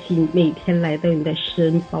恩的心，每天来到你的施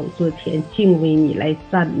恩宝座前，敬畏你，来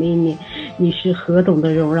赞美你。你是何等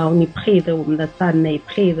的荣耀，你配得我们的赞美，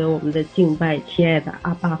配得我们的敬拜。亲爱的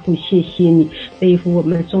阿爸父，谢谢你背负我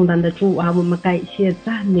们重担的主啊，我们感谢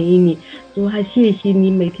赞美你。主啊，谢谢你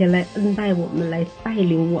每天来恩待我们，来带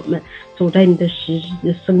领我们走在你的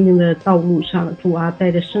生命的道路上。主啊，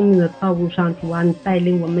在这生命的道路上，主啊，你带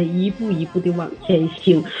领我们一步一步的往前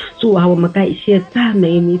行。主啊，我们感谢赞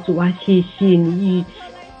美你。主啊，谢谢你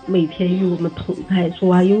每天与我们同在。主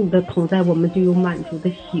啊，有你的同在，我们就有满足的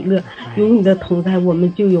喜乐，有你的同在，我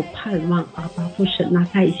们就有盼望。阿爸父神啊，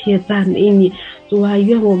感谢赞美你。主啊，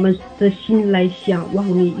愿我们的心来想望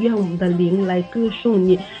你，愿我们的灵来歌颂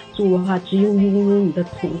你。主啊，只有拥有你的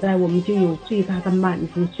同在，我们就有最大的满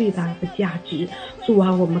足，最大的价值。主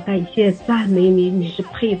啊，我们感谢赞美你，你是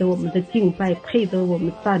配得我们的敬拜，配得我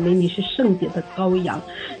们赞美，你是圣洁的羔羊。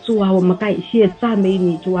主啊，我们感谢赞美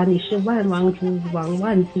你。主啊，你是万王之王，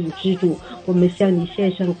万主之主，我们向你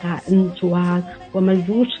献上感恩。主啊，我们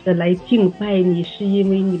如此的来敬拜你，是因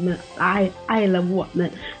为你们爱了我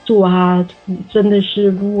们。主啊，真的是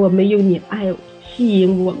如果没有你爱吸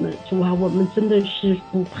引我们，主啊，我们真的是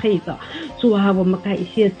不配的。主啊，我们感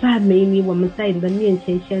谢赞美你，我们在你的面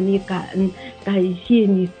前向你感恩，感谢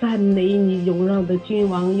你，赞美你，荣耀的君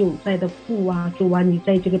王，永在的父啊。主啊，你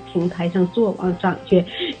在这个平台上坐王掌权，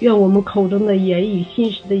愿我们口中的言语，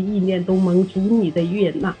心事的意念都蒙主你的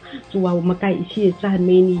悦纳。主啊，我们感谢赞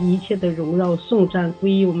美你，一切的荣耀颂赞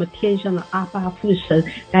归于我们天上的阿爸父神。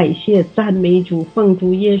感谢赞美主，奉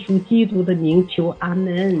主耶稣基督的名求，阿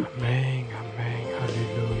门，阿门。哈利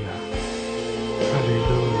路亚，哈利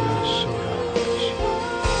路亚，苏拉卡西，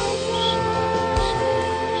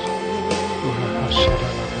乌拉哈西拉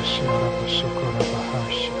拉卡西拉巴苏库拉巴哈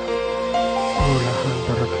西，乌拉汉达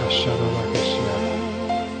拉卡西拉拉卡西，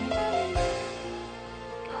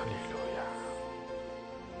哈利路亚。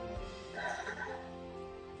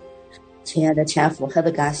亲爱的天父，何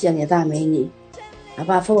等感谢你，赞美你，阿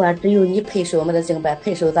爸父啊，只有你配受我们的敬拜，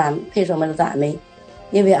配受我们的赞美。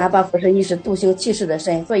因为阿爸父神，你是独行其事的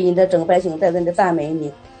神，所以你的众百姓在这里赞美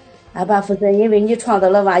你。阿爸父神，因为你创造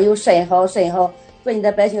了万有，甚好甚好，所以你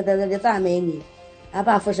的百姓在这里赞美你。阿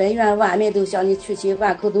爸父神，愿万民都向你屈膝，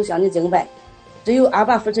万口都向你敬拜。只有阿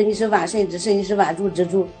爸父神，你是万神之神，你是万主之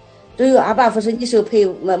主。只有阿爸父神，你是配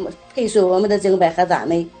受我们的敬拜和赞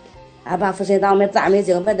美。阿爸父神，当我们赞美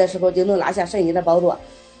敬拜的时候，就能拉下神你的宝座；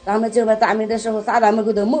当我们敬拜赞美的时候，撒旦魔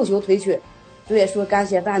鬼都蒙羞退去。主耶稣，感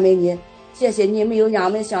谢赞美你。谢谢你没有让我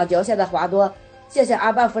们像凋谢的花朵，谢谢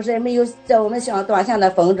阿爸父神没有叫我们像断线的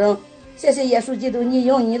风筝，谢谢耶稣基督，你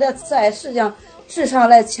用你的慈爱世上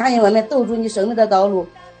来牵引我们走出你生命的道路。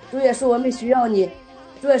主耶稣，我们需要你，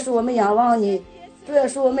主耶稣，我们仰望你，主耶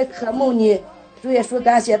稣，我们渴慕你，主耶稣，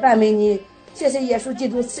感谢赞美你。谢谢耶稣基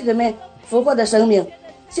督赐给我们复活的生命，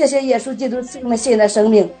谢谢耶稣基督赐给我们新的生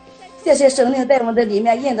命，谢谢生命在我们的里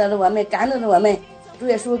面引导了我们，感动了我们。主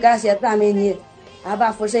耶稣，感谢赞美你，阿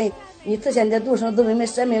爸父神，你赐下你的独生子为我们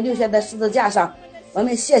生命留下在十字架上，我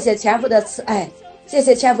们谢谢天父的慈爱，谢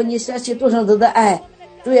谢天父你舍弃独生子的爱。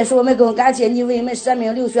主耶稣，我们更感谢你为我们生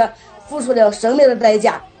命流血，付出了生命的代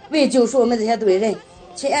价，为救赎我们这些罪人。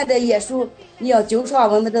亲爱的耶稣，你要纠察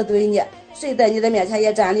我们的罪孽，谁在你的面前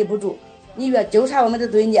也站立不住。你越纠察我们的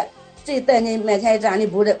罪孽，谁在你面前也站立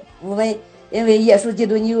不稳。因为耶稣基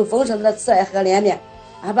督你有丰盛的慈爱和怜悯。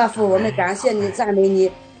阿爸父，我们感谢你，赞美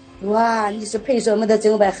你。主啊，你是配受我们的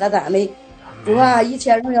敬拜和赞美。主啊，一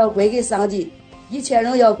切荣耀归给上帝，一切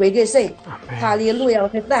荣耀归给神。哈利路亚，我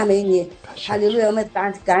们赞美你。哈利路亚，我们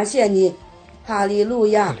感谢你。哈利路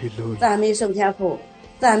亚，赞美圣天父，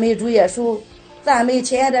赞美主耶稣，赞美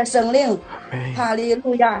亲爱的圣灵。哈利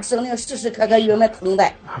路亚，圣灵时时刻刻与我们同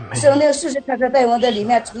在，圣灵时时刻刻在我们的里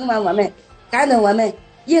面充满我们，感动我们，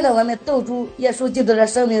引导我们走出耶稣基督的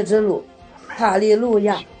生命之路。哈利路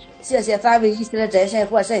亚，谢谢三位一体的真神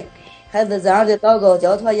活神，孩子这样的祷告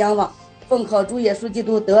交托仰望，奉靠主耶稣基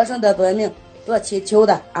督得胜的尊名所祈求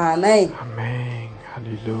的，阿门。阿门，哈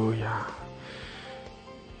利路亚，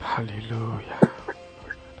哈利路亚，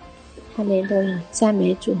哈利路亚，赞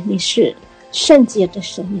美主，你是圣洁的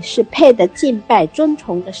神，你是配得敬拜尊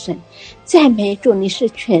崇的神。赞美主，你是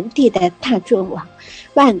全地的大君王，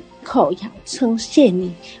万口要称谢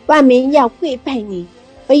你，万民要跪拜你，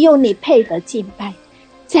唯有你配得敬拜。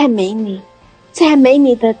赞美你，赞美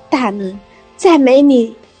你的大能，赞美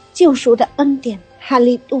你救赎的恩典。哈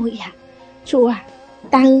利路亚，主啊，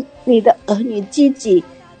当你的儿女积极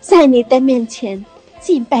在你的面前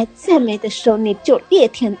敬拜赞美的时候，你就裂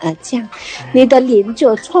天而降，你的灵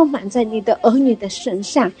就充满在你的儿女的身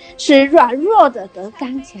上，使软弱的得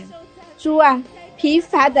刚强。主啊，疲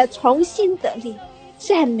乏的重新得力，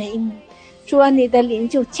赞美你。主啊，你的灵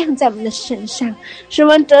就降在我们的身上，使我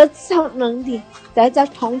们得着能力，得着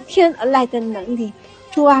从天而来的能力。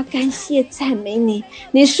主啊，感谢赞美你，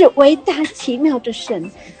你是伟大奇妙的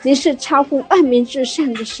神，你是超乎万民之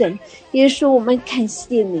上的神。耶稣，我们感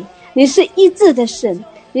谢你，你是医治的神，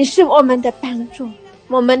你是我们的帮助，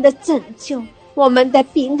我们的拯救，我们的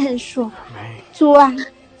避难所。主啊，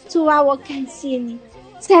主啊，我感谢你，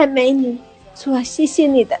赞美你。主啊，谢谢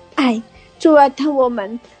你的爱。主啊，当我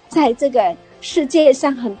们在这个世界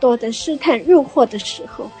上很多的试探诱惑的时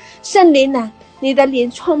候，圣灵啊，你的灵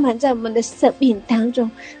充满在我们的生命当中，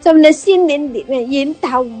在我们的心灵里面引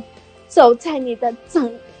导我们走在你的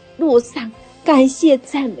正路上。感谢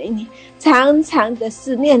赞美你，常常的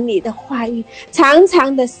思念你的话语，常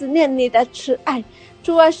常的思念你的慈爱。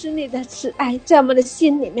主啊，使你的慈爱在我们的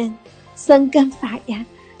心里面生根发芽。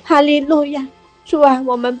哈利路亚。主啊，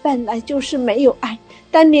我们本来就是没有爱，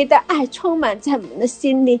但你的爱充满在我们的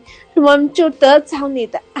心里，我们就得着你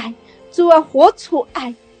的爱。主啊，活出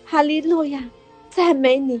爱。哈利路亚，赞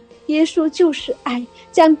美你，耶稣就是爱，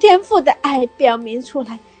将天父的爱表明出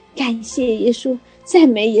来。感谢耶稣，赞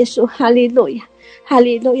美耶稣。哈利路亚，哈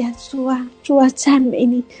利路亚。主啊，主啊，赞美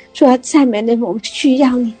你，主啊，赞美你。我们需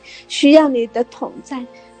要你，需要你的同在。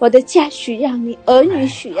我的家需要你，儿女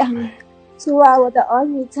需要你。主啊，我的儿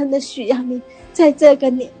女真的需要你。在这个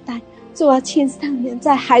年代，做青少年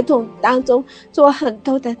在孩童当中做很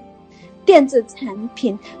多的电子产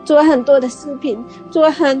品，做很多的视频，做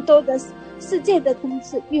很多的世界的东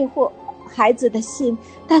西诱惑孩子的心。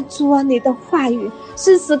但主啊，你的话语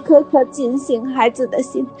时时刻刻警醒孩子的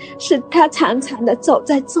心，使他常常的走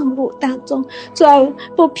在正路当中。主啊，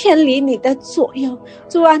不偏离你的左右。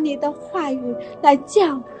主啊，你的话语来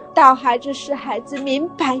教导孩子，使孩子明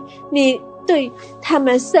白你对他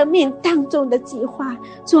们生命当中的计划。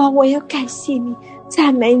主啊，我要感谢你，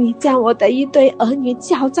赞美你，将我的一对儿女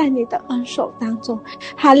交在你的恩手当中。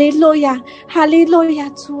哈利路亚，哈利路亚。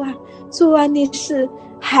主啊，主啊，你是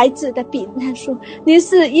孩子的避难所，你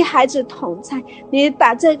是与孩子同在，你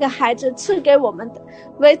把这个孩子赐给我们的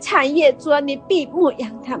为产业。主啊，你必牧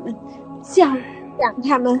养他们，教养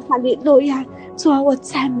他们。哈利路亚。主啊，我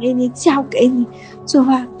赞美你，交给你。主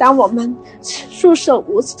啊，当我们束手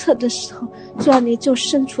无策的时候，主啊，你就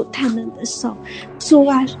伸出他们的手。主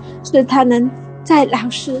啊，使他能在老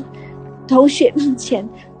师同学面前，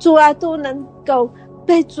主啊，都能够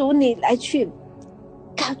被主你来去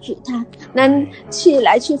告诉他，能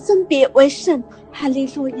来去分别为圣。哈利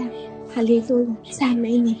路亚，哈利路亚，赞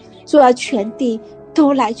美你。主啊，全地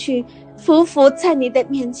都来去匍匐在你的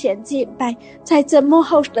面前敬拜。在这幕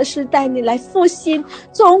后的时代，你来复兴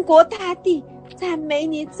中国大地。赞美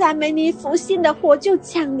你，赞美你，复兴的火就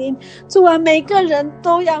降临。主啊，每个人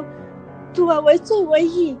都要，主啊，为罪为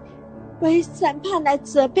义为审判来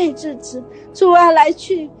责备自己。主啊，来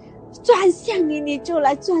去转向你，你就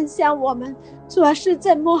来转向我们。主啊，是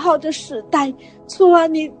这幕后的时代。主啊，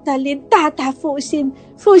你的灵大大复兴，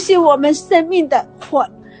复兴我们生命的火，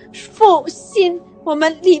复兴我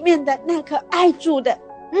们里面的那颗爱主的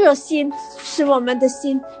热心，使我们的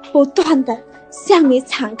心不断的向你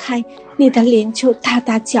敞开。你的灵就大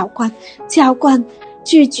大浇灌，浇灌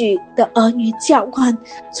聚集的儿女，浇灌。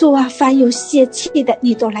主啊，凡有血气的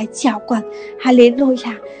你都来浇灌。哈利路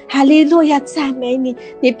亚，哈利路亚，赞美你，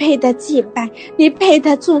你配得敬拜，你配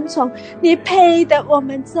得尊崇，你配得我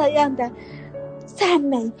们这样的赞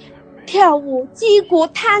美，跳舞击鼓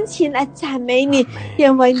弹琴来赞美你。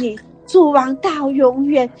因为你主王到永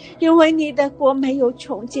远，因为你的国没有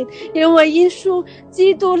穷尽，因为耶稣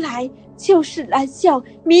基督来就是来叫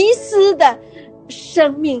迷失的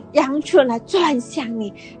生命羊群来转向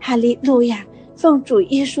你。哈利路亚，奉主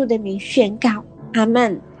耶稣的名宣告，阿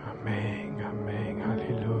们，阿门，阿门，哈利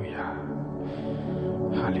路亚，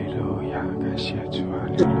哈利路亚，感谢主，哈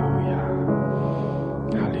利路亚，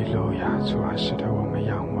哈利路亚。主啊，使得我们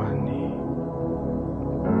仰望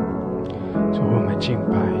主，我们敬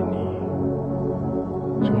拜你，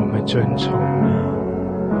主，我们尊崇你。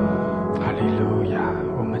哈利路亚！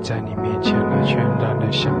我们在你面前来全然的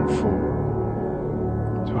降服。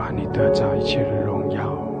主啊，你得着一切的荣耀。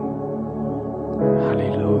哈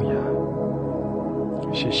利路亚！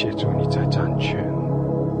谢谢主，你在掌权。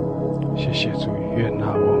谢谢主，悦纳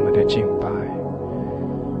我们的敬拜。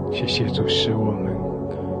谢谢主，使我们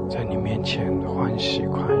在你面前欢喜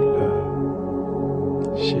快乐。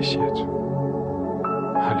谢谢主，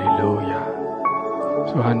哈利路亚！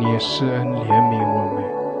主啊，你也施恩怜悯我们，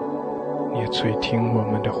你也垂听我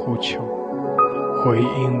们的呼求，回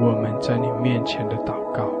应我们在你面前的祷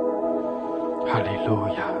告。哈利路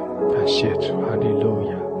亚！感谢主，哈利路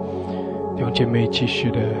亚！弟兄姐妹，继续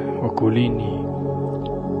的，我鼓励你，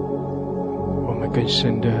我们更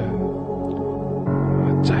深的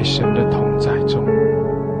在神的同在中，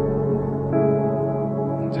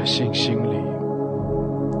在信心里，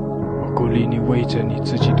我鼓励你为着你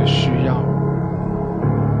自己的需要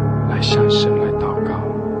来向神来祷告，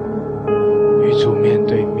与主面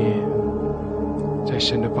对面，在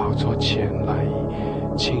神的宝座前来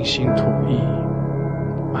倾心吐意，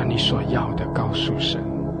把你所要的告诉神。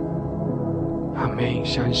阿们。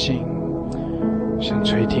相信神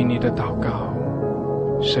垂听你的祷告，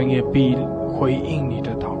神也必回应你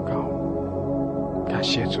的祷告。感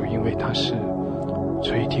谢主，因为他是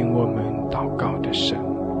垂听我们祷告的神。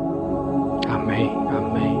阿们，阿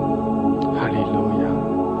们，哈利路亚，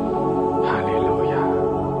哈利路亚。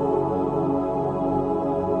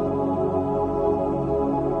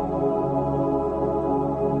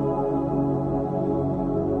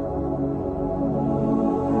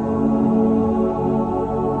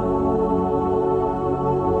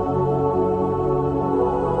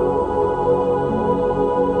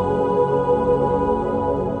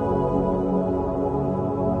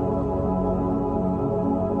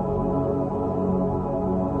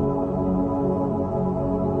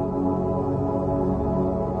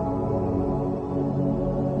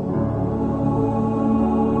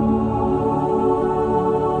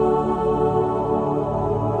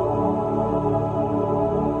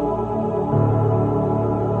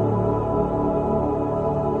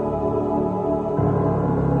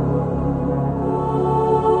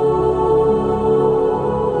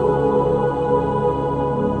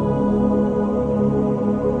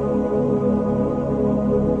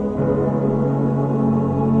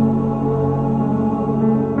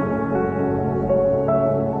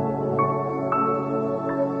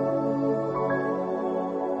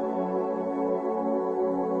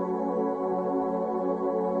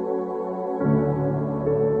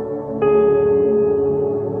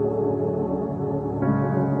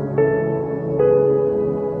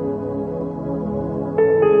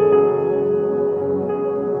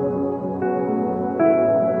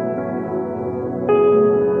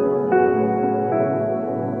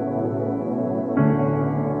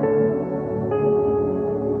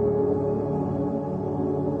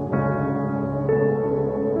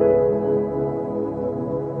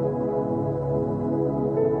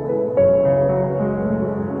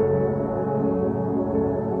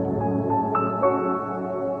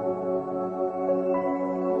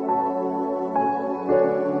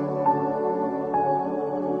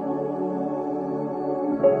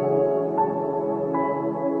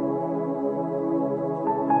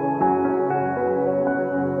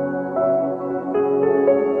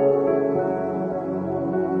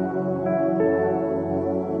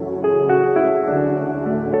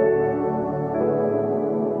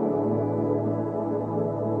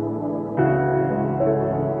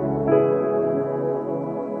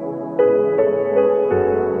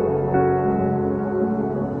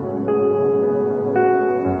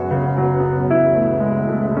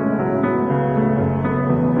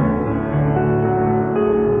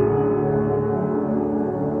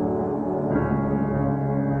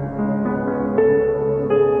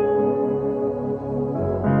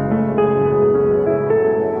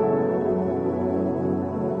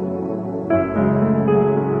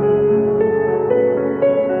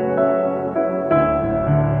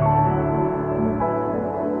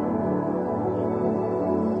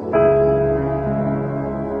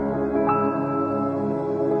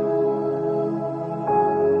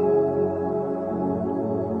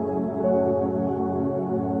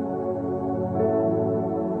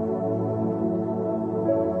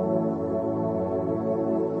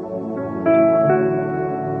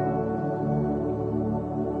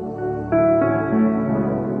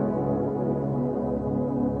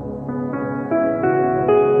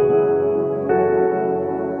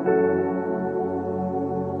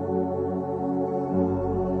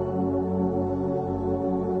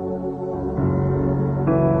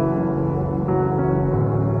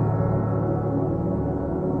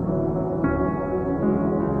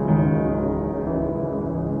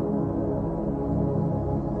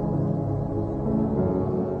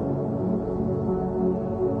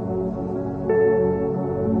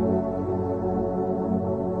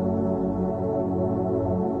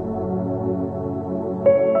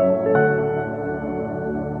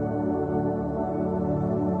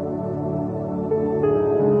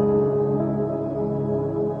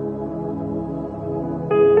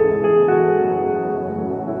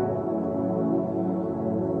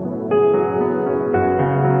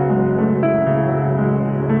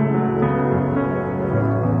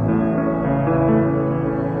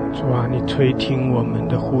垂听我们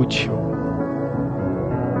的呼求。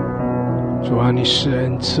主啊，你施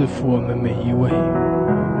恩赐福我们每一位。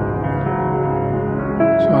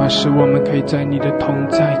主啊，使我们可以在你的同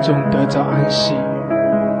在中得着安息，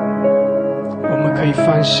我们可以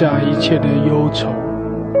放下一切的忧愁，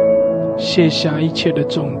卸下一切的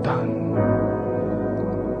重担。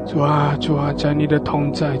主啊，主啊，在你的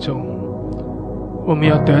同在中，我们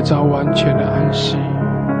要得着完全的安息，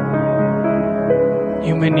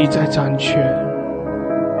因为你在掌权，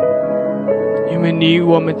因为你与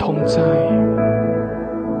我们同在。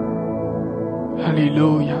哈利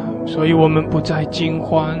路亚！所以我们不再惊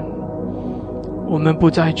慌，我们不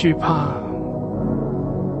再惧怕，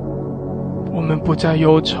我们不再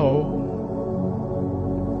忧愁。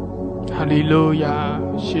哈利路亚！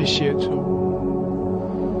谢谢主。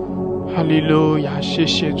哈利路亚！谢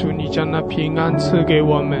谢主，你将那平安赐给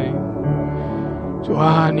我们。主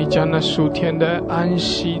啊，你将那属天的安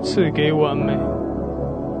息赐给我们。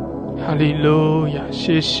哈利路亚！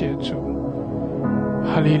谢谢主。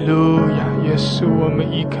哈利路亚！耶稣，我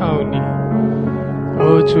们依靠你。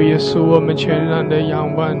哦，主耶稣，我们全然的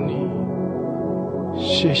仰望你。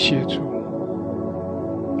谢谢主。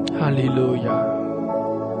哈利路亚！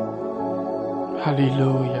哈利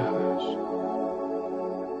路亚！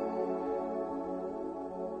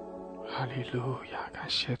哈利路亚！感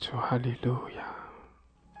谢主！哈利路亚！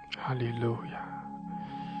哈利路亚！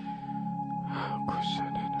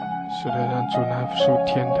是的，让主那属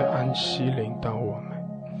天的安息领导我们。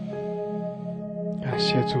感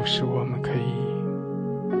谢主，使我们可以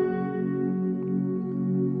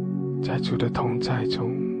在主的同在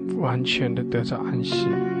中完全的得着安息，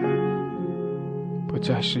不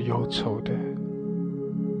再是忧愁的，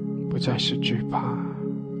不再是惧怕。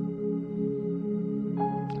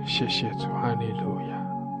谢谢主，哈利路亚，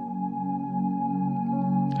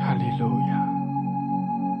哈利路亚，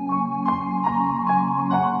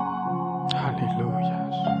哈利路亚。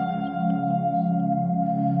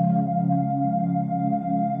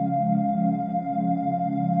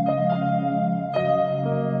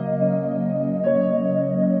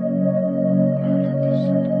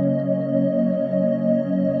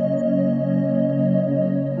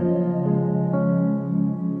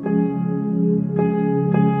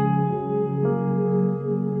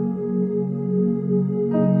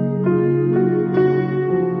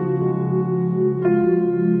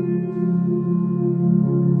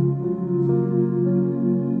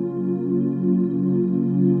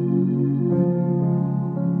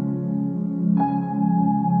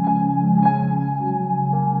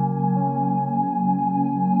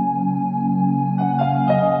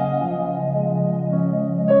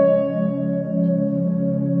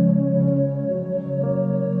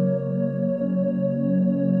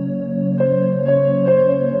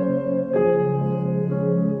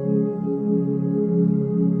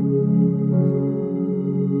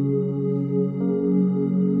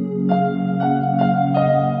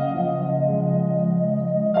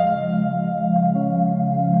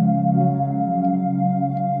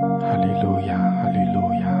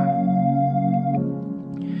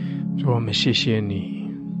谢谢你，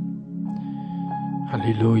哈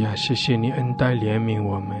利路亚！谢谢你恩待怜悯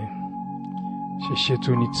我们，谢谢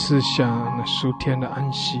主你赐下那属天的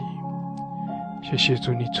安息，谢谢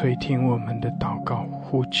主你垂听我们的祷告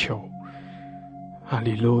呼求，哈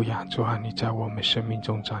利路亚！主啊，你在我们生命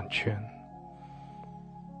中掌权，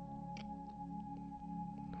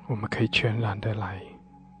我们可以全然的来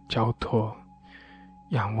交托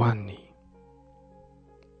仰望你。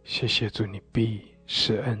谢谢主你必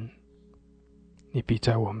施恩，你必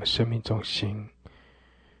在我们生命中行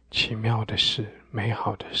奇妙的事，美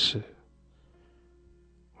好的事。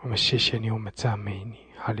我们谢谢你，我们赞美你，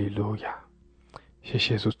哈利路亚！谢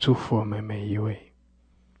谢主，祝福我们每一位。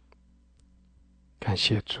感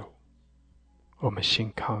谢主，我们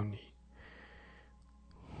信靠你，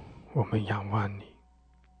我们仰望你。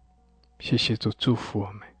谢谢主，祝福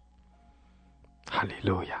我们，哈利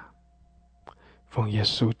路亚！奉耶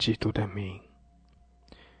稣基督的名。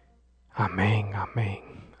阿们，阿们，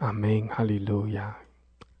阿们，哈利路亚，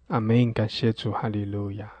阿们！感谢主，哈利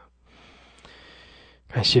路亚！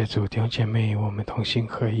感谢主，弟兄姐妹，我们同心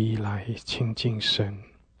合一来亲近神，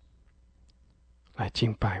来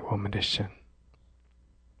敬拜我们的神。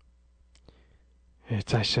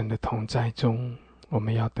在神的同在中，我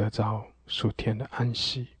们要得着属天的安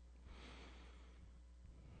息。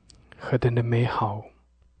何等的美好！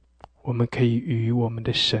我们可以与我们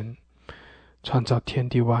的神，创造天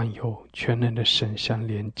地万有全能的神相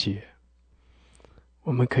连结，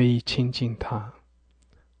我们可以亲近他，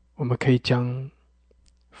我们可以将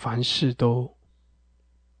凡事都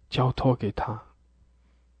交托给他，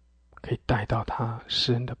可以带到他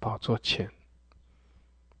施恩的宝座前。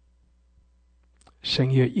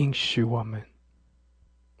神也应许我们，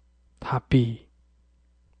他必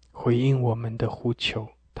回应我们的呼求，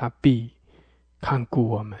他必看顾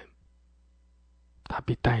我们，他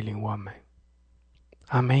必带领我们。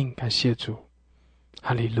阿们，感谢主，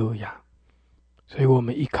哈利路亚。所以我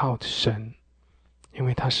们依靠神，因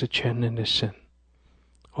为他是全能的神，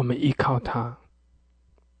我们依靠他，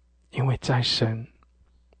因为在神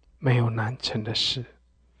没有难成的事。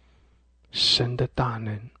神的大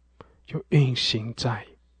能就运行在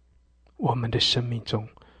我们的生命中，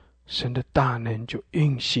神的大能就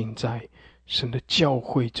运行在神的教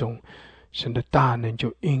会中，神的大能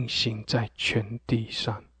就运行在全地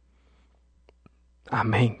上。阿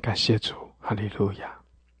们，感谢主，哈利路亚。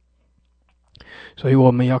所以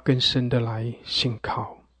我们要更深的来信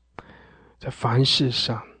靠，在凡事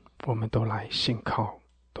上我们都来信靠，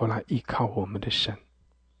都来依靠我们的神。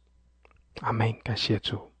阿们，感谢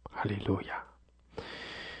主，哈利路亚。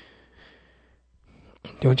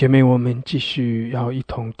弟兄姐妹，我们继续要一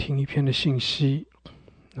同听一篇的信息。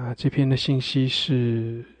那这篇的信息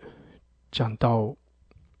是讲到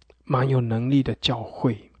蛮有能力的教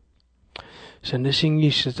会。神的心意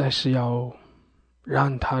实在是要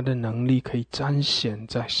让他的能力可以彰显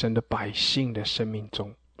在神的百姓的生命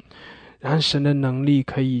中，让神的能力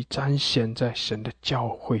可以彰显在神的教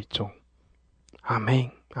会中。阿们，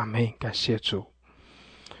阿们，感谢主。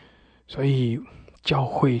所以教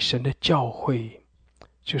会，神的教会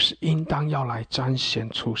就是应当要来彰显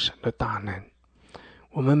出神的大能。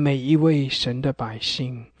我们每一位神的百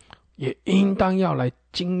姓也应当要来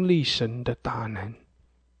经历神的大能。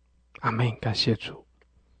阿们，感谢主。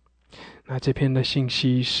那这篇的信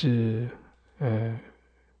息是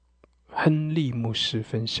亨利牧师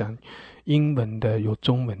分享，英文的有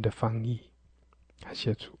中文的翻译。感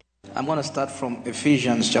谢主。I'm going to start from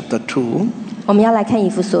Ephesians chapter 2. 我们要来看以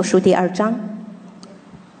弗所书第2章。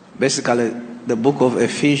Basically, the book of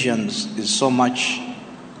Ephesians is so much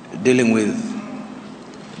dealing with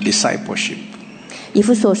discipleship. 以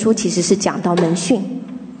弗所书其实是讲到门训。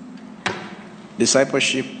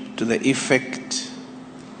Discipleship to the effect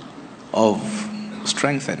of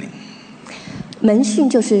strengthening. 门训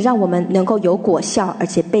就是让我们能够有果效，而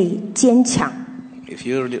且被坚强。If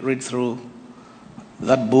you read through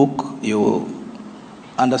that book, you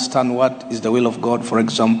understand what is the will of God. For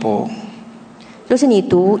example, 若是你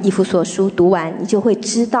读以弗所书读完，你就会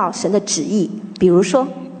知道神的旨意。比如说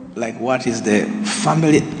like what is the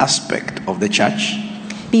family aspect of the church.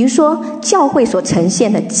 比如说教会所呈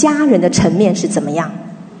现的家人的层面是怎么样。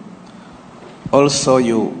Also,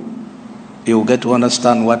 you get to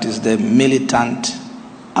understand what is the militant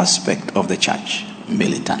aspect of the church.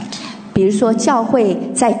 Militant. 比如说教会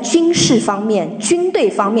在军事方面、军队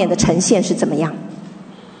方面的呈现是怎么样。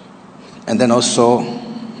And then also,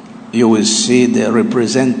 you will see the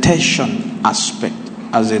representation aspect,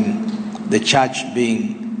 as in the church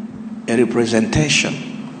being a representation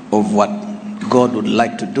of what God would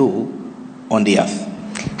like to do on the earth.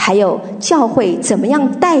 还有教会怎么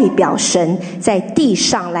样代表神在地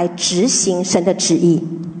上来执行神的旨意。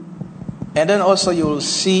And then also you will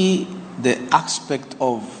see the aspect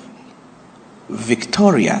of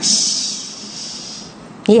victorious.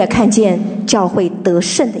 你也看见教会得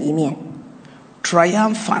胜的一面。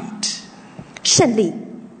Triumphant. 胜利。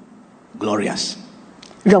Glorious.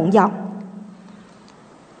 荣耀。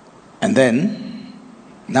And then,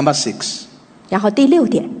 number 6. 然后第6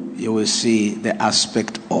点。You will see the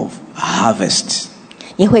aspect of harvest.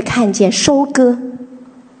 你会看见收割。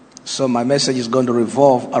So my message is going to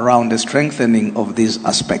revolve around the strengthening of these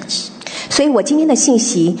aspects. 所以我今天的信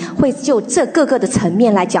息会就这各个的层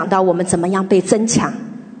面来讲到我们怎么样被增强。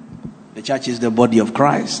The church is the body of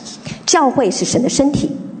Christ. 教会是神的身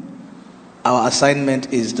体。Our assignment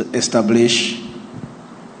is to establish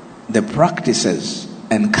the practices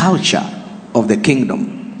and culture of the kingdom.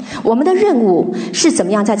 我们的任务是怎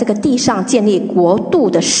么样在这个地上建立国度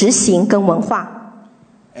的实行跟文化。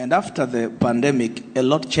And after the pandemic, a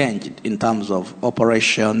lot changed in terms of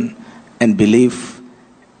operation and belief,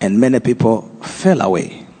 and many people fell away.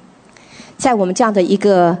 在我们这样的一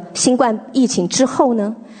个新冠疫情之后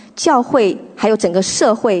呢，教会还有整个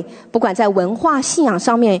社会，不管在文化信仰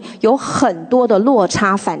上面有很多的落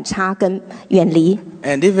差、反差跟远离。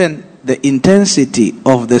And even the intensity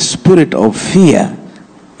of the spirit of fear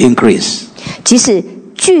increase. 即使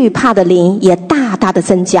惧怕的灵也大大的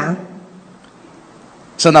增加。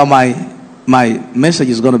So now my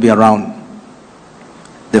message is going to be around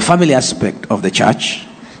the family aspect of the church.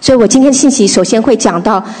 所以我今天的信息首先会讲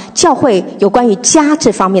到教会有关于家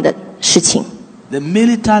这方面的事情。The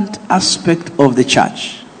militant aspect of the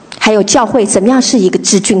church. 还有教会怎么样是一个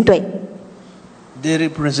支军队。The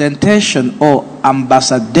representation or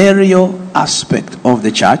ambassadorial aspect of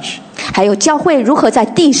the church. 还有教会如何在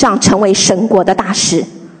地上成为神国的大使。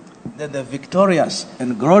Then the victorious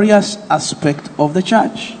and glorious aspect of the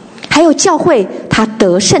church. 还有教会它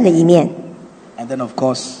得胜的一面。And then of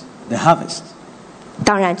course the harvest.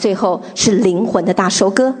 当然最后是灵魂的大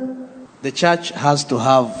收割。The church has to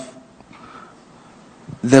have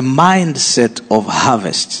the mindset of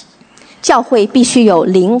harvest. 教会必须有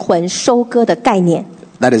灵魂收割的概念。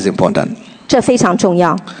That is important. 这非常重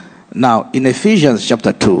要。Now in Ephesians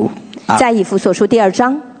chapter 2, 在以弗所书第2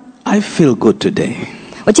章 I feel good today.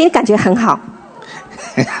 我今天感觉很好。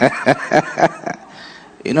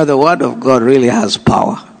You know, the word of God really has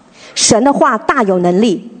power. 神的话大有能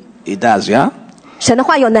力。 It does, yeah? 神的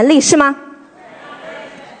话有能力是吗？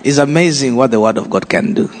 It's amazing what the word of God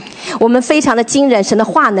can do. 我们非常的惊人，神的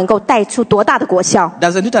话能够带出多大的果效。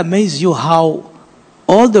 Doesn't it amaze you how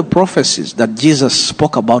all the prophecies that Jesus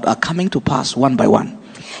spoke about are coming to pass one by one?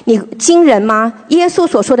 你惊人吗？耶稣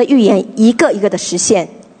所说的预言一个一个的实现。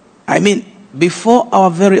 I mean, before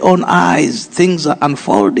our very own eyes, things are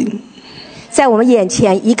unfolding. 在我们眼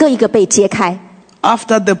前一个一个被揭开。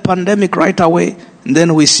 After the pandemic right away,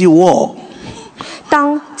 then we see war.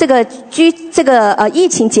 当这个疫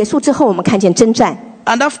情结束之后，我们看见征战。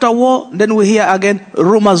 And after war, then we hear again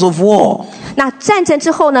rumors of war. 那战争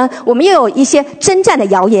之后呢，我们又有一些征战的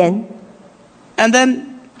谣言。 And then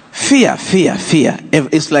fear.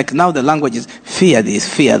 It's like now the language is fear this,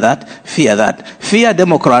 fear that, fear that. Fear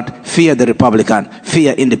Democrat, fear the Republican,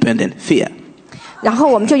 fear independent, fear. 然后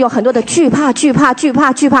我们就有很多的惧怕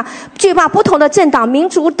不同的政党，民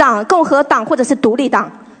主党、共和党或者是独立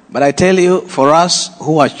党。 But I tell you, for us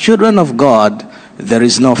who are children of God, there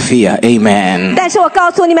is no fear. Amen. 但是我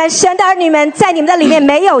告诉你们，神的儿女们在你们的里面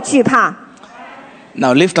没有惧怕。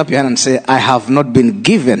 Now lift up your hand and say, I have not been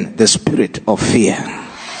given the spirit of fear.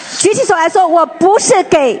 举起手来说，我不是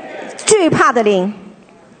给惧怕的灵。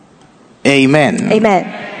 Amen. Amen.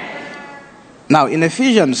 Now in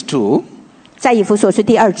Ephesians 2, 在以弗所书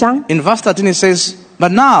第2章 in verse 13 it says, But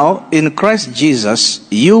now in Christ Jesus,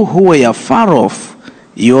 you who were far off,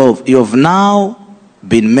 you have now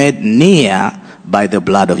been made near by the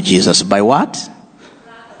blood of Jesus. By what?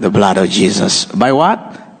 The blood of Jesus. By what?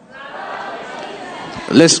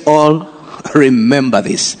 Let's all remember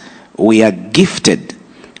this. We are gifted,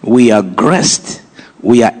 we are graced,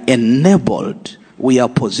 we are enabled, we are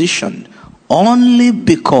positioned only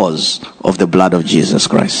because of the blood of Jesus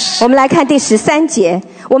Christ. 我们来看第13节，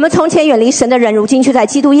我们从前远离神的人，如今却在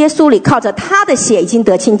基督耶稣里靠着他的血已经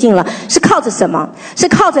得清净了。是靠着什么？是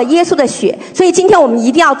靠着耶稣的血。所以今天我们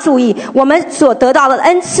一定要注意，我们所得到的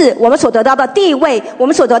恩赐，我们所得到的地位，我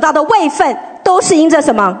们所得到的位分，都是因着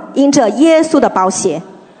什么？因着耶稣的宝血。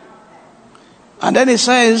 And then it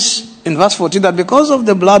says in verse 14 that because of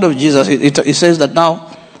the blood of Jesus, it says that now,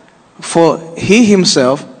 for he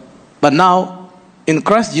himself, but now in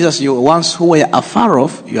Christ Jesus, you once who were afar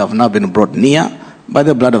off, you have now been brought near by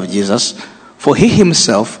the blood of Jesus. For he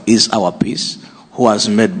himself is our peace, who has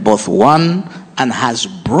made both one and has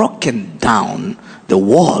broken down the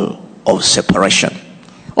wall of separation.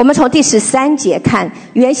 我们从第13节看，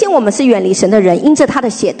原先我们是远离神的人，因着他的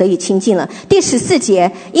血得以清净了。第14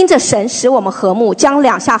节，因着神使我们和睦，将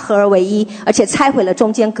两下合而为一，而且拆毁了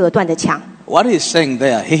中间隔断的墙。 What he's saying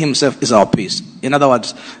there, he himself is our peace. In other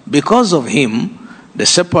words, because of him, the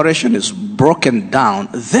separation is broken down.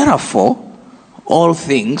 Therefore, all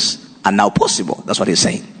things are now possible. That's what he's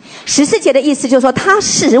saying. 14节的意思就是说，他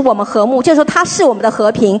使我们和睦，就是说他是我们的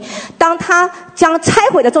和平。当他将拆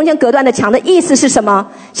毁了中间隔断的墙的意思是什么？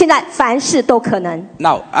现在凡事都可能。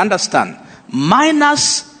 Now, understand,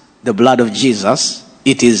 minus the blood of Jesus,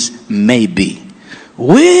 it is maybe.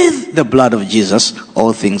 With the blood of Jesus,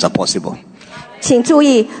 all things are possible. 请注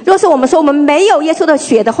意，若是我们说我们没有耶稣的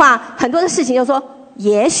血的话，很多的事情就说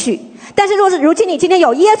也许。但是若是如今你今天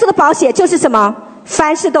有耶稣的宝血，就是什么？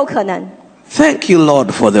凡事都可能。 Thank you, Lord,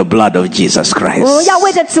 for the blood of Jesus 我们 Christ. 要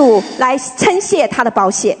为着主来称谢他的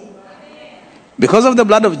宝血。 Because of the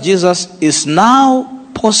blood of Jesus, it's now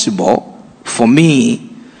possible for me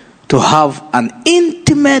to have an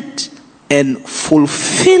intimate and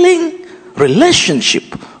fulfilling relationship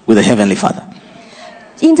with the Heavenly Father.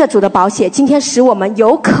 因着主的宝血，今天使我们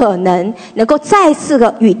有可能能够再次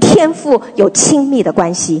的与天父有亲密的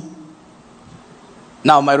关系。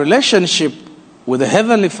 Now, my relationship with the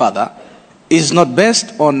Heavenly Father is not based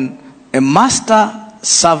on a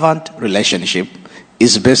master-servant relationship.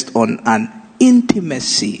 It's based on an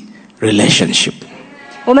intimacy relationship.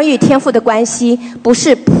 我们与天父的关系不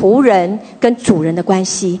是仆人跟主人的关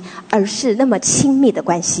系，而是那么亲密的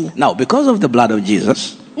关系。 Now, because of the blood of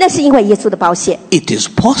Jesus, 那是因为耶稣的宝血， it is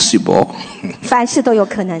possible 凡事都有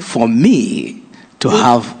可能。 for me to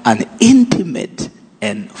have an intimate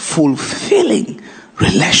and fulfilling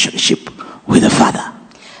relationship with the Father.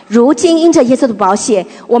 如今因着耶稣的宝血，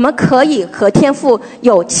我们可以和天父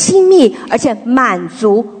有亲密而且满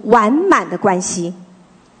足完满的关系。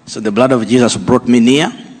 So the blood of Jesus brought me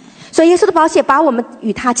near. 所以耶稣的宝血把我们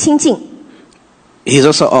与他亲近。 He's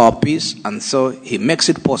also our peace, and so he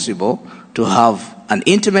makes it possible to have an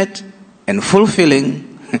intimate and fulfilling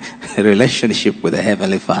relationship with the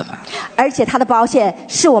Heavenly Father. 而且他的宝血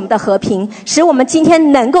是我们的和平，使我们今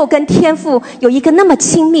天能够跟天父有一个那么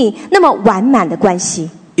亲密、那么完满的关系。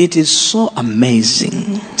 It is so amazing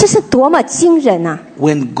这是多么惊人啊！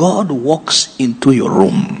 when God walks into your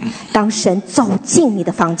room 当神走进你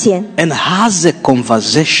的房间， and has a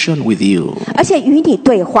conversation with you 而且与你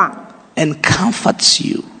对话， and comforts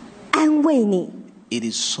you. 安慰你， It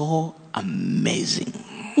is so amazing.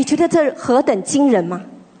 你觉得这何等惊人吗？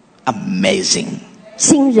 Amazing.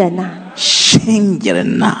 惊人啊！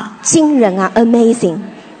 신기하나. 惊人啊 ！Amazing！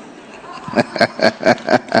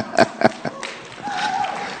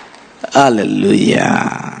 Hallelujah.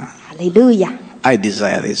 哈利路亚！ I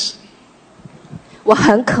desire this. 我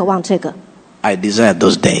很渴望这个， I desire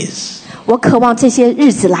those days 我渴望这些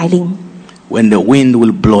日子来临， when the wind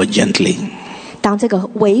will blow gently 当这个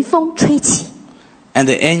微风吹起， and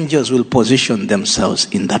the angels will position themselves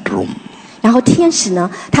in that room 然后天使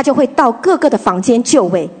呢，他就会到各个的房间就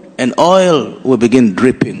位， and oil will begin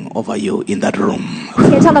dripping over you in that room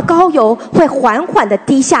天上的膏油会缓缓的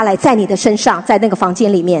滴下来在你的身上，在那个房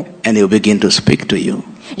间里面， and he'll begin to speak to you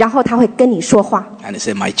然后他会跟你说话。 and he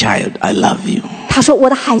say, my child, I love you. 他说：“我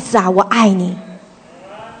的孩子啊，我爱你。”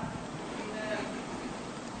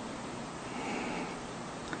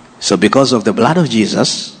 So because of the blood of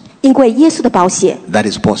Jesus, 因为耶稣的宝血 that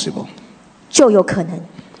is possible. 就有可能，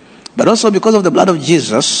 But also because of the blood of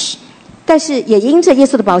Jesus, 但是也因着耶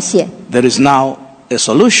稣的宝血， there is now a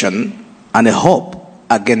solution and a hope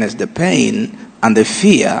against the pain and the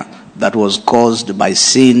fear that was caused by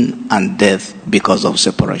sin and death because of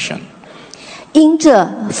separation. 因着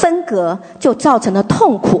分隔就造成了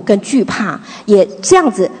痛苦跟惧怕，也这样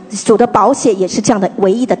子，主的宝血也是这样的唯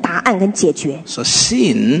一的答案跟解决。 So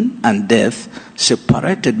sin and death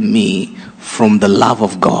separated me from the love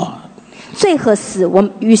of God. 罪和死，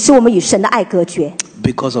于是我们与神的爱隔绝。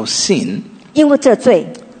 Because of sin 因为这罪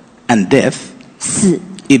and death, 死，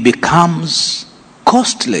 it becomes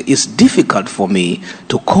costly. It's difficult for me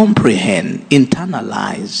to comprehend,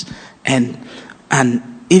 internalize, and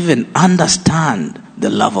even understand the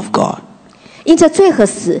love of God. 因着罪和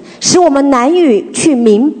死，使我们难以去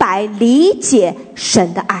明白理解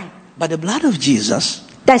神的爱。 But the blood of Jesus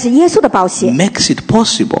但是耶稣的宝血 makes it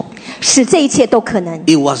possible. 使这一切都可能，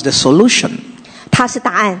 It was the solution. 它是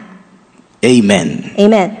答案。 Amen.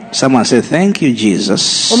 Amen。 Someone say, thank you,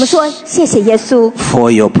 Jesus, 我们说谢谢耶稣， for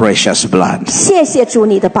your precious blood. 谢谢主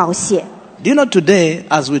你的宝血。 Do you know today,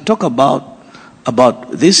 as we talk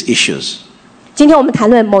about these issues, 今天我们谈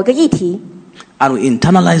论某个议题， and we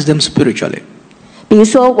internalize them spiritually, 比如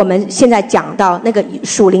说我们现在讲到那个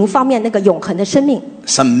属灵方面那个永恒的生命，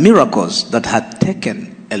 some miracles that had taken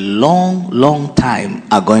a long time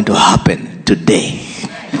are going to happen today.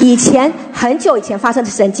 以前很久以前发生的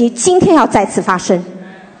神迹，今天要再次发生，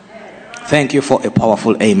 Thank you for a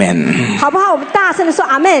powerful amen. 好不好？我们大声的说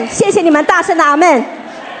阿门，谢谢你们大声的阿门，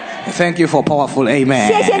 Thank you for powerful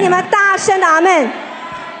谢谢你 amen. 们大声的阿门。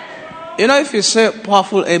 You know, if you say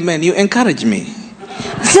powerful amen, you encourage me.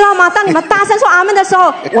 知道吗？当你们大声说阿门的时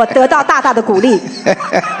候，我得到大大的鼓励。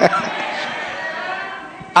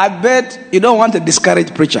 I bet you don't want to discourage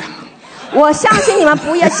preacher. 我相信你们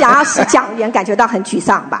不也想要使讲员感觉到很沮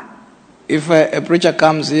丧吧？ If a preacher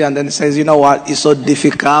comes here and then says, you know what, it's so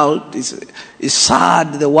difficult, it's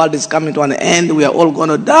sad, the world is coming to an end, we are all going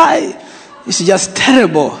to die, it's just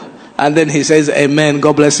terrible. And then he says, amen,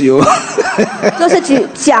 God bless you. 就是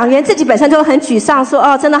讲员自己本身就很沮丧，说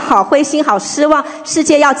哦，真的好灰心，好失望，世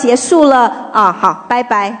界要结束了啊！好，拜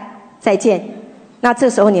拜，再见。那这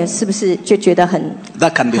时候你是不是就觉得很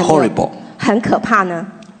That can be horrible. 很可怕呢？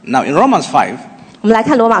 Now in Romans 5, 我们来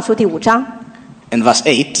看罗马书第5章 in verse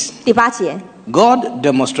 8, 第8节， God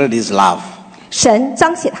demonstrated his love 神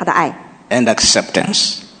彰显他的爱， and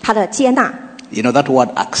acceptance. 他的接纳。 You know, that word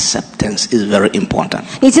acceptance is very important.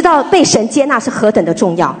 你知道被神接纳是何等的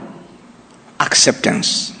重要？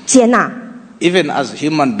 Acceptance. 接纳， Even as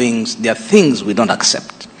human beings, there are things we don't accept.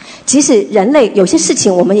 即使人类有些事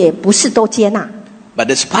情我们也不是都接纳， But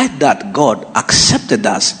despite that, God accepted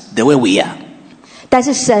us the way we are. 但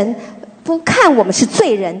是神不看我们是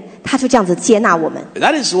罪人，他就这样子接纳我们。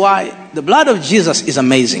 That is why the blood of Jesus is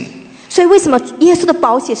amazing. 所以为什么耶稣的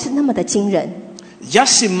宝血是那么的惊人？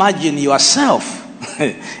 Just imagine yourself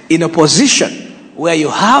in a position where you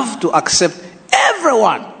have to accept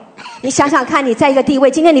everyone. 你想想看，你在一个地位，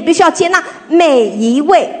今天你必须要接纳每一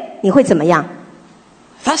位，你会怎么样？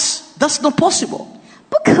 That's not possible.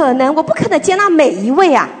 不可能，我不可能接纳每一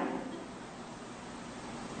位啊！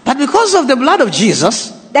 But because of the blood of Jesus,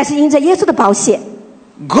 但是因着耶稣的宝血，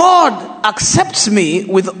 God accepts me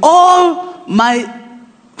with all my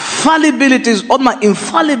fallibilities, all my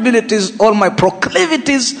infallibilities, all my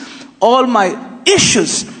proclivities, all my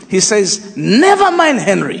issues. He says, never mind,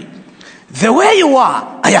 Henry. The way you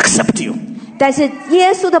are, I accept you. 但是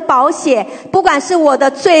耶稣的宝血，不管是我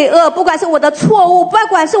的罪恶，不管是我的错误，不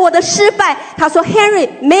管是我的失败，他说 Henry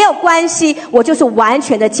没有关系，我就是完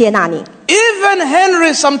全的接纳你。 Even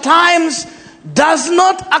Henry sometimes does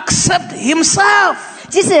not accept himself.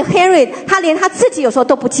 即使 Henry 他连他自己有时候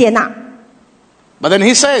都不接纳， But then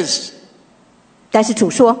he says, 但是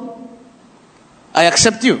主说 I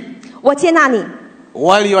accept you. 我接纳你，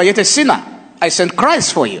 While you are yet a sinner, I sent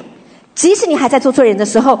Christ for you. 即使你还在做罪人的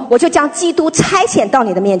时候，我就将基督差遣到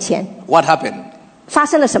你的面前。 What happened? 发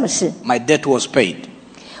生了什么事？ My debt was paid.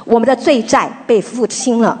 我们的罪债被付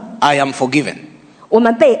清了， I am forgiven. 我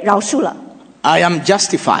们被饶恕了， I am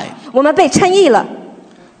justified. 我们被称义了，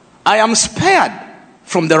 I am spared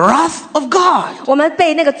from the wrath of God. 我们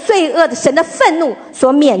被那个罪恶的神的愤怒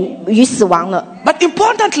所免于死亡了。 But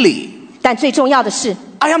importantly, 但最重要的是，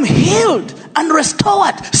 I am healed and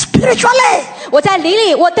restored spiritually. 我在灵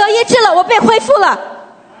里，我得医治了，我被恢复了。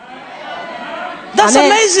 That's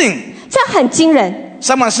Amen. amazing. 这很惊人。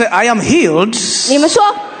 Someone say, I am healed 你们说，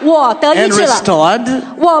我得医 and 治了， restored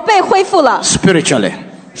我被恢复了。 spiritually.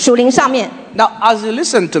 属灵上面， Now, as you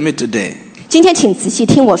listen to me today, 今天请仔细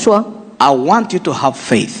听我说， I want you to have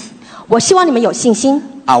faith. 我希望你们有信心，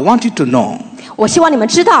 I want you to know 我希望你们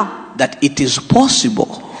知道， that it is possible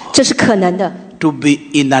这是可能的。 to be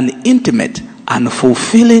in an intimate and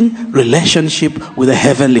fulfilling relationship with the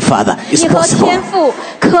Heavenly Father. It's 你和 possible. 天父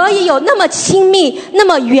可以有那么亲密、那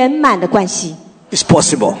么圆满的关系， It's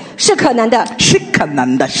possible. 是可能的，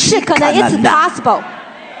 Shikananda. 是可能 ，It's Shikananda. possible。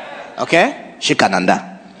 Okay? Shikananda.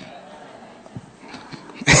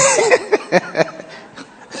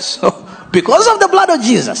 So, because of the blood of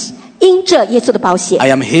Jesus, 因着耶稣的宝血， I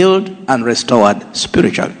am healed and restored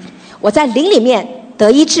spiritually. 我在灵里面得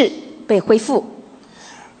医治，被恢复。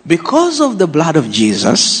 Because of the blood of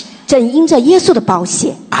Jesus, 正因着耶稣的宝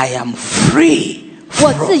血， I am free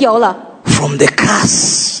我自由了， from the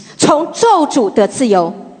curse. 从咒诅得自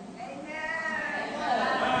由。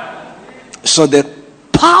 So the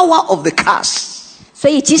power of the curse 所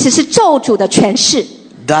以，即使是咒诅的权势，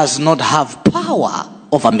 does not have power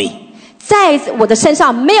over me. 在我的身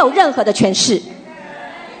上没有任何的权势。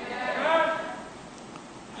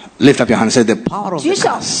 Lift up your hand and say, the power of 举 the 手，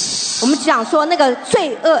 curse 我们讲说那个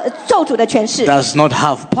罪恶咒诅的权势， does not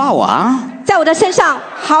have power 在我的身上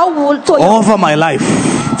毫无作用， over my life.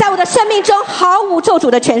 在我的生命中毫无咒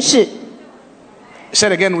诅的权势。 Say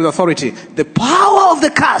it again with authority. The power of the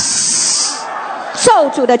curse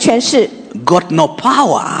咒诅的权势 got no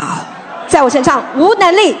power 在我身上无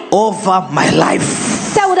能力， over my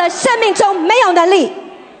life. 在我的生命中没有能力。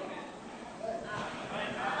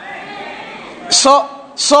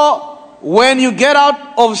 So when you get out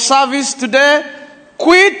of service today,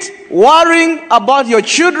 quit worrying about your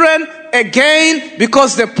children again,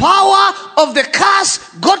 because the power of the curse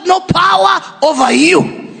got no power over you.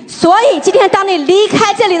 所以今天当你离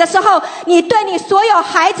开这里的时候，你对你所有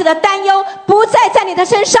孩子的担忧不再在你的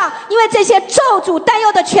身上，因为这些咒诅担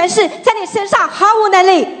忧的权势在你身上毫无能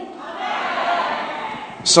力。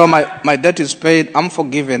 So my debt is paid, I'm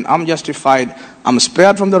forgiven, I'm justified, I'm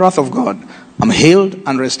spared from the wrath of God, I'm healed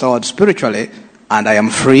and restored spiritually, and I am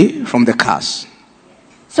free from the curse.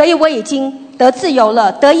 所以我已经得自由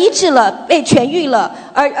了，得医治了，被痊愈了，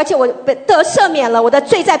而且我得赦免了，我的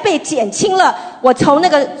罪债被减轻了，我从那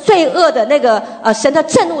个罪恶的那个神的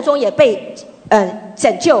震怒中也被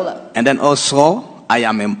拯救了。 And then also, I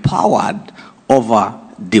am empowered over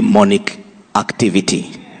demonic activity.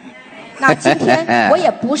 那今天我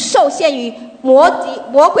也不受限于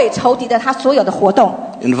魔鬼仇敌的他所有的活动。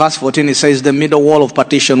 In verse 14 it says the middle wall of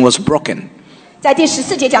partition was broken. 在第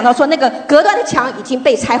14节讲到说，那个隔断的墙已经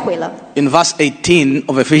被拆毁了。 In verse 18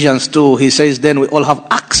 of Ephesians 2, he says, then we all have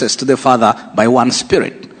access to the Father by one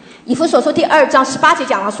Spirit. 以弗所书第2章18节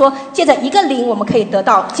讲了说，借着一个灵，我们可以得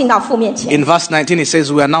到进到父面前。 In verse 19 it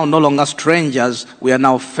says, we are now no longer strangers, we are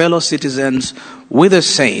now fellow citizens with the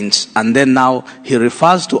saints. And then now he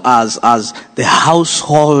refers to us as the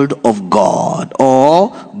household of God,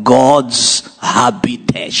 or God's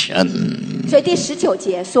habitation. 所以第19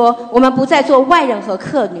节说，我们不再做外人和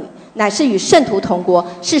客女，乃是与圣徒同国，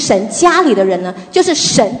是神家里的人呢，就是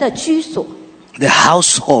神的居所。 The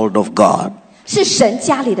household of God. 是神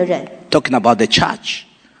家里的人。 Talking about the church.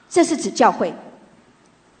 这是指教会。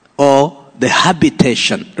 Or the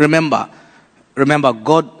habitation. Remember,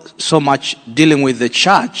 God so much dealing with the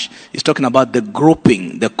church is talking about the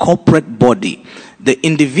grouping, the corporate body. The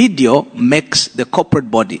individual makes the corporate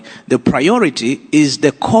body. The priority is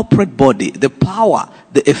the corporate body, the power,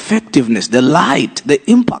 the effectiveness, the light, the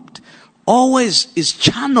impact. Always is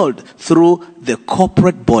channeled through the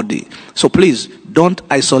corporate body. So please, don't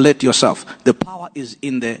isolate yourself. The power is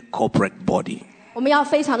in the corporate body. 我们要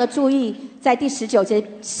非常的注意，在第19节，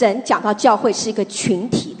神讲到教会是一个群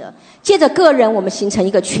体的，借着个人，我们形成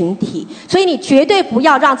一个群体。所以你绝对不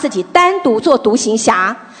要让自己单独做独行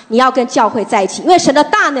侠，你要跟教会在一起，因为神的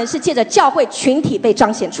大能是借着教会群体被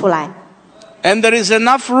彰显出来。And there is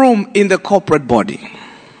enough room in the corporate body.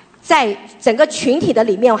 在整个群体的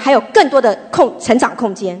里面，还有更多的成长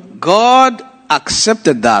空间。 God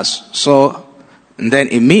accepted us, so then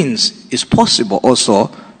it means it's possible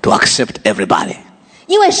also to accept everybody.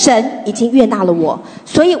 因为神已经悦纳了我，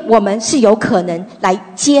所以我们是有可能来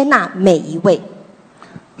接纳每一位。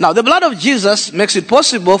 Now, the blood of Jesus makes it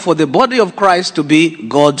possible for the body of Christ to be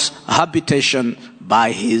God's habitation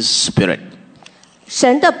by His Spirit.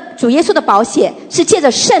 神的主耶稣的宝血是借着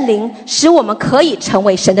圣灵，使我们可以成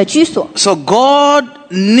为神的居所。 So God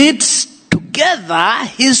knits together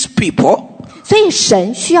His people. 所以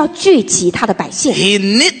神需要聚集他的百姓。 He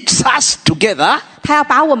knits us together. 他要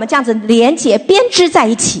把我们这样子连结编织在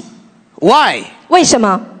一起。 Why? 为什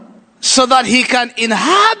么？ So that He can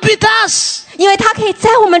inhabit us. 因为他可以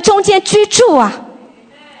在我们中间居住啊。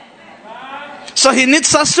 So He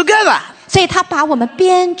knits us together. 所以他把我们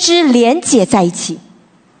编织连结在一起。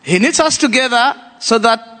 He knits us together so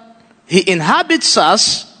that He inhabits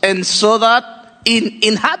us, and so that in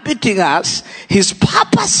inhabiting us, His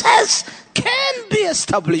purposes can be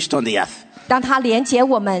established on the earth. 当他连结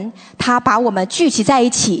我们，他把我们聚集在一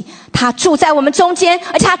起，他住在我们中间，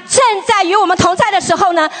而且他正在与我们同在的时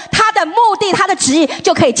候呢，他的目的，他的旨意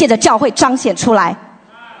就可以借着教会彰显出来。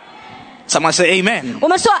 Someone say amen. 我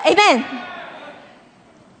们说 amen。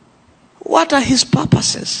 What are His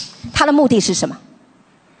purposes? 他的目的是什么？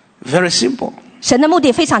 Very simple. 神的目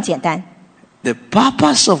的非常简单。 The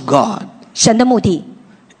purpose of God 神的目的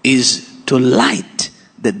is to light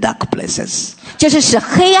the dark places. 就是使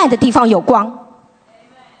黑暗的地方有光。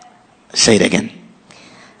 Say it again.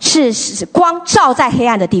 是使光照在黑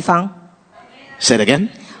暗的地方。 Say it again.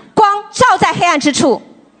 光照在黑暗之处。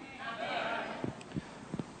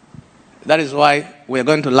 That is why we are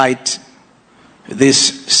going to light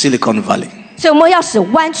this Silicon Valley. 所以我们要使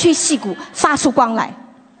湾区矽谷发出光来。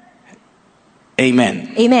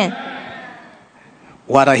 Amen. Amen.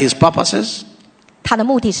 What are His purposes? 他的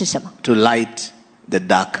目的是什么？ To light the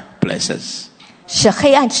dark places. 使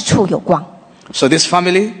黑暗之处有光。 So this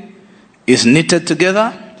family is knitted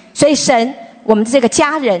together. 所以神，我们这个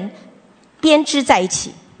家人编织在一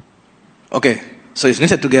起。 Okay, so it's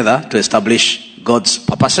knitted together to establish God's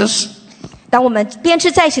purposes. 当我们编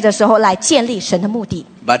织在一起的时候，来建立神的目的。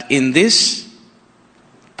 But in this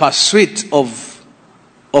pursuit of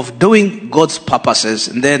doing God's purposes,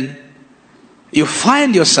 and then you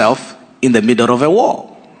find yourself in the middle of a war.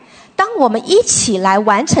 当我们一起来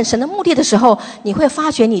完成神的目的的时候，你会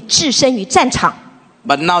发觉你置身于战场。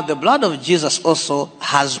 But now the blood of Jesus also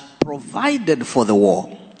has provided for the war.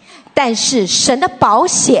 但是神的宝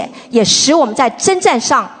血也使我们在征战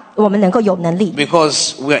上，我们能够有能力。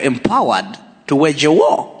 Because we are empowered to wage a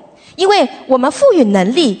war. 因为我们赋予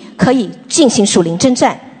能力，可以进行属灵征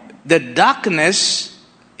战。 The darkness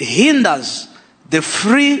hinders the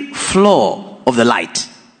free flow of the light.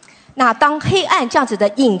 那当黑暗这样子的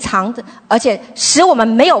隐藏的，而且使我们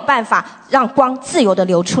没有办法让光自由的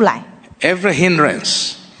流出来。 Every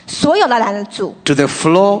hindrance 所有的拦阻 to the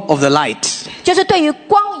flow of the light, 就是对于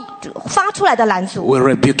光发出来的拦阻。 we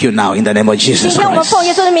rebuke you now in the name of 今 Jesus 天我们 Christ. 奉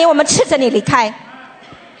耶稣的名，我们斥责你离开。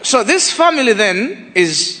 So this family then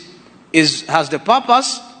has the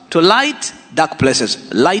purpose to light dark places.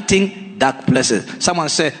 Lighting dark places. Someone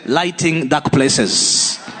say lighting dark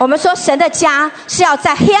places. 我们说神的家是要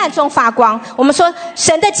在黑暗中发光。我们说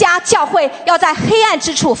神的家教会要在黑暗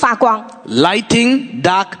之处发光。 Lighting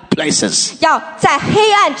dark places. 要在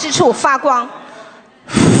黑暗之处发光。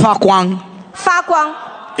发光。发光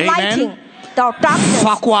 ，lighting the darkness，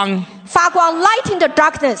 发光。发光 ，lighting the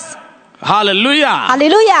darkness。Hallelujah。哈利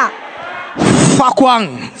路亚，发光。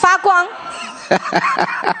发光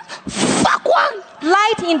发光。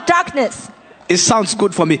 ，light in darkness。It sounds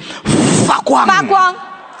good for me. 发光。发光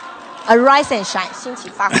 ，arise and shine， 兴起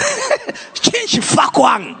发光。兴起发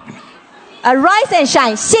光。Arise and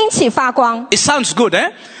shine， 兴起发光。It sounds good,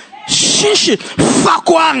 eh? 兴起发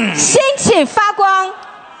光。兴起发光。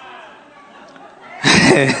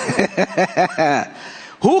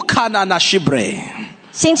Who can anashibre?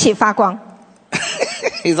 兴起发光。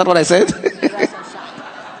Is that what I said?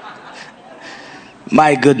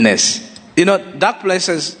 My goodness. You know, dark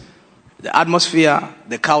places, the atmosphere,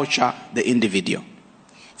 the culture, the individual.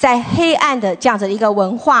 在黑暗的这样子的一个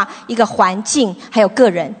文化、一个环境，还有个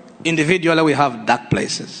人。Individually, we have dark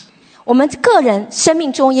places. 我们个人生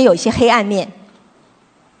命中也有一些黑暗面。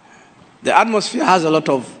The atmosphere has a lot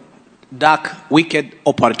of dark, wicked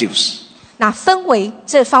operatives. 那氛围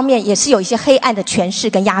这方面也是有一些黑暗的诠释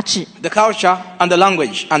跟压制。The culture and the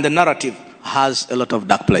language and the narrative has a lot of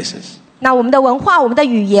dark places. 那我们的文化、我们的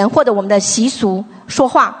语言或者我们的习俗说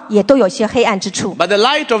话，也都有一些黑暗之处。But the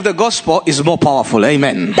light of the gospel is more powerful.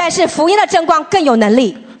 Amen. 但是福音的真光更有能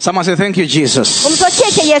力。Someone say, "Thank you, Jesus." 我们说谢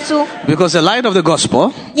谢耶稣， Because the light of the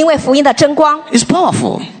gospel 因为福音的真光 is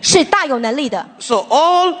powerful. 是大有能力的。So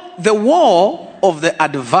all the war of the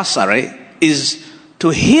adversary is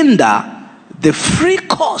to hinder the free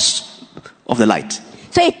course of the light.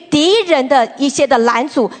 所以敌人的一些的拦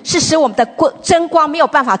阻，是使我们的真光没有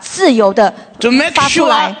办法自由的 To make 发出 sure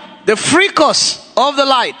来。 the free course of the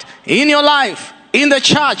light in your life, in the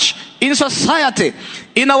church, in society,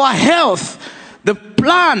 in our health, the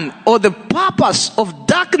plan or the purpose of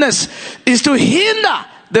darkness is to hinder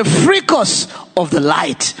the free course of the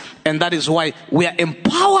light. And that is why we are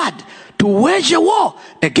empowered to wage a war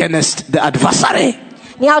against the adversary.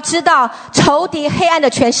 你要知道，仇敌黑暗的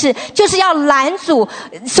权势，就是要拦阻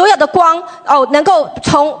所有的光能够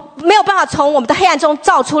没有办法从我们的黑暗中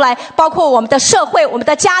照出来，包括我们的社会、我们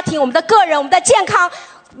的家庭、我们的个人、我们的健康，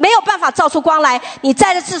没有办法照出光来。你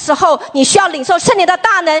在这时候，你需要领受圣灵的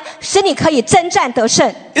大能，使你可以征战得胜。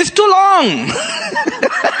It's too long.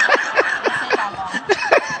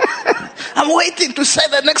 I'm waiting to say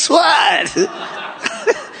the next word.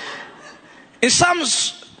 In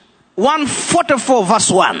Psalms 144 verse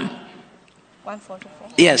 1.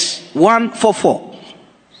 144 Yes, 144.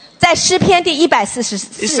 在诗篇第 It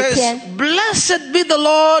 144 篇 says, "Blessed be the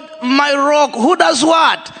Lord, my rock, who does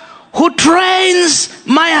what? Who trains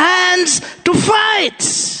my hands to fight."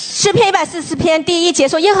 诗篇144篇第1节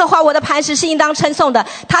说：耶和华我的磐石是应当称颂的，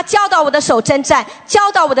他教导我的手征战，教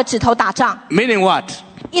导我的指头打仗。 Meaning what?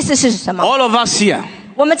 意思是什么？ All of us here,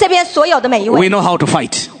 我们这边所有的每一 we 位， know how to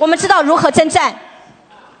fight. 我们知道如何征战。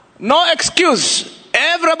 No excuse.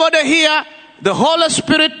 Everybody here, the Holy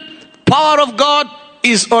Spirit, power of God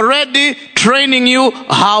is already training you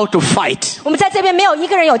how to fight. 我们在这边没有一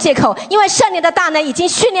个人有借口，因为圣灵的大能已经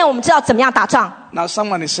训练我们知道怎么样打仗。 Now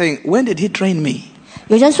someone is saying, "When did he train me?"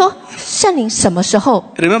 有人说，圣灵什么时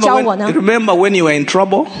候教我呢？ Remember when you were in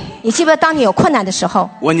trouble? 你记不记得当你有困难的时候，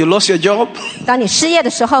 When you lost your job? 当你失业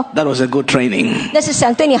的时候， That was a good training. 那是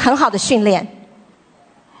神对你很好的训练。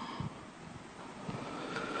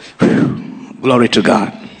 Glory to God.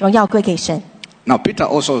 荣耀归给神。 Now Peter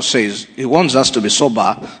also says he wants us to be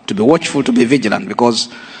sober, to be watchful, to be vigilant, because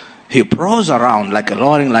he prowls around like a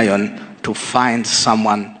roaring lion to find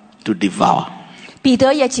someone to devour. 彼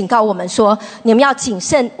得也警告我们说，你们要谨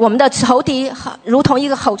慎，我们的仇敌如同一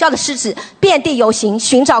个吼叫的狮子，遍地游行，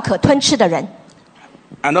寻找可吞吃的人。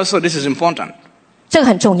 And also this is important. 这个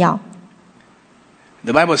很重要。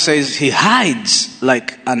 The Bible says he hides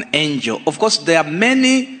like an angel. Of course, there are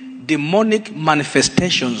many demonic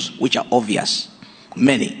manifestations which are obvious.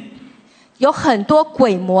 Many. 有很多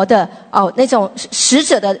鬼魔的那种使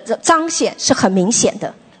者的彰显是很明显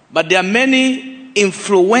的。 But there are many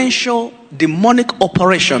influential demonic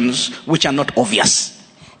operations which are not obvious.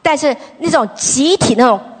 但是那种集体、那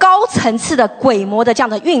种高层次的鬼魔的这样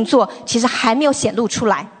的运作，其实还没有显露出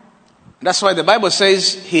来。 That's why the Bible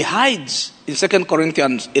says he hides in 2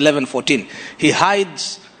 Corinthians 11:14. He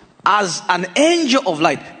hides as an angel of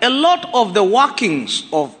light. A lot of the workings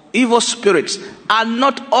of evil spirits are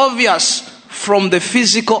not obvious from the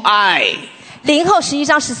physical eye. 林后11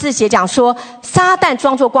章14节讲说，撒旦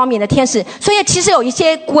装作光明的天使，所以其实有一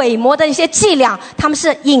些鬼魔的一些伎俩，他们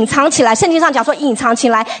是隐藏起来。圣经上讲说隐藏起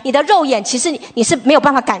来，你的肉眼其实你是没有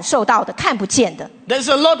办法感受到的，看不见的。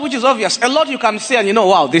 There's a lot which is obvious. A lot you can see and you know,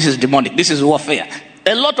 wow, this is demonic. This is warfare.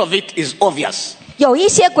 A lot of it is obvious. 有一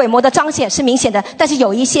些鬼魔的彰显是明显的，但是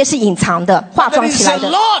有一些是隐藏的，化 There 妆 is 起来 a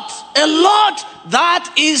的。 lot that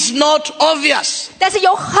is not obvious. 但是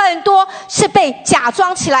有很多是被假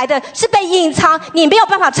装起来的，是被隐藏，你没有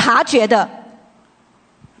办法察觉的。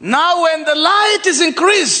Now when the light is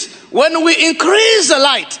increased, when we increase the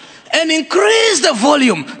light and increase the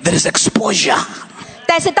volume, there is exposure.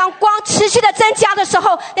 但是当光持续的增加的时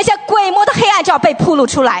候，那些鬼魔的黑暗就要被暴露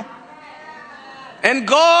出来。And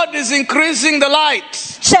God is increasing the light.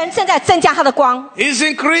 神正在增加他的光， He's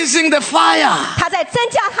increasing the fire. 他在增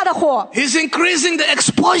加他的火， He's increasing the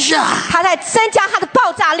exposure. 他在增加他的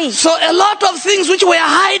爆炸力。 So a lot of things which we are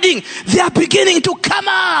hiding, they are beginning to come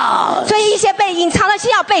out. 所以一些被隐藏的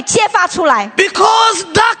是要被揭发出来， Because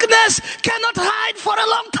darkness cannot hide for a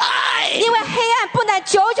long time. 因为黑暗不能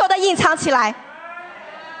久久的隐藏起来。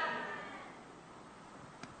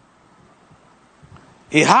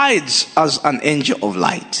 He hides as an angel of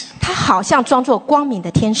light, 他好像装作光明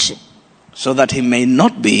的天使， so that he may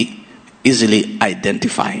not be easily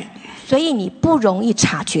identified. 所以你不容易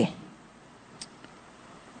察觉。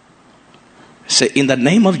 Say, in the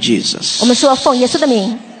name of 我 Jesus, 们说奉耶稣的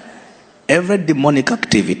名， every demonic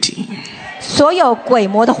activity, 所有鬼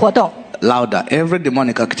魔的活动， louder, every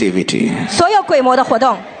demonic activity, 所有鬼魔的活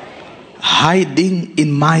动， hiding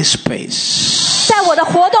in my space, 在我的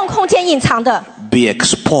活动空间隐藏的， be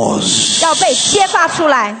exposed 要被揭发出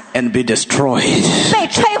来， and be destroyed 被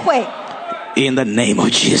摧毁。 in the name of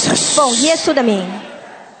Jesus. 奉耶稣的名，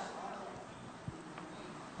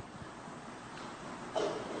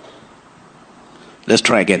 Let's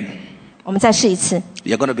try again. 我们再试一次，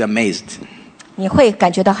 You're going to be amazed. 你会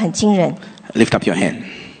感觉到很惊人。 Lift up your hand.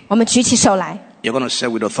 我们举起手来， You're going to say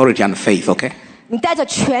with authority and faith, okay? 你带着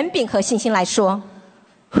权柄和信心来说，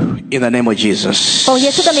 In the name of Jesus, 奉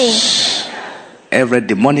耶稣的名， every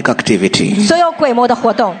demonic activity 所有鬼魔的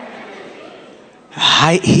活动，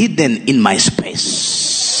 hidden in my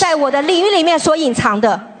space 在我的领域里面所隐藏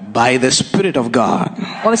的， by the Spirit of God,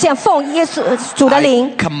 我们现在奉耶稣主的 I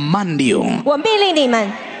灵， command you, 我命令你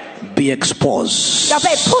们 be exposed 要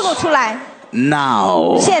被暴露出来，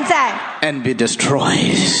 now 现在 and be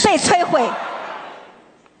destroyed. 被摧毁。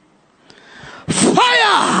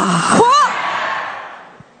 Fire! 火！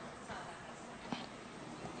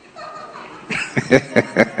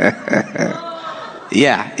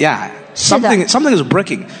 Yeah. 是的。 Something is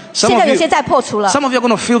breaking. 现在有些在破除了。 Some of you are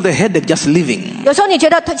going to feel the headache just leaving. 有时候你觉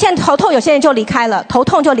得现在头痛，有些人就离开了，头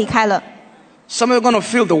痛就离开了。 Some of you are going to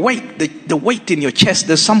feel the weight, the weight in your chest.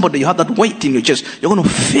 There's somebody, you have that weight in your chest. You're going to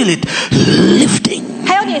feel it lifting.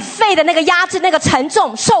 还有你肺的那个压制、那个沉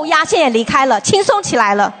重、受压，现在也离开了，轻松起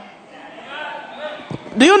来了。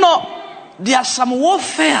 Do you know there are some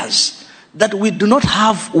warfares that we do not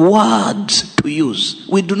have words to use?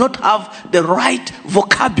 We do not have the right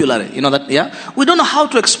vocabulary. You know that, yeah? We don't know how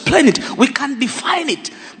to explain it. We can't define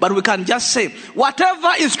it. But we can just say,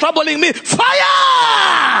 whatever is troubling me,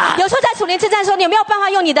 fire! 有时候在属灵之战的时候，你没有办法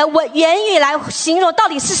用你的言语来形容到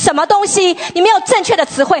底是什么东西，你没有正确的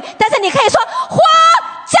词汇，但是你可以说火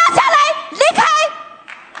降下来，离开。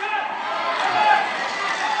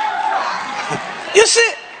 You see,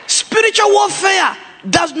 spiritual warfare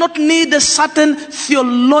does not need a certain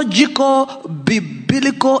theological,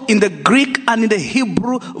 biblical, in the Greek and in the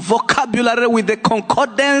Hebrew vocabulary with the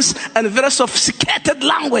concordance and very sophisticated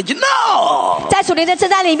language. No! 在属灵的征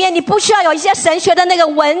战里面，你不需要有一些神学的那个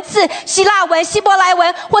文字，希腊文、希伯来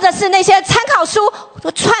文，或者是那些参考书、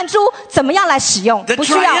串珠，怎么样来使用？ The 不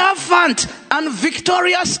需要。 triumphant and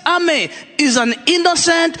victorious army is an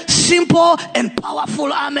innocent, simple, and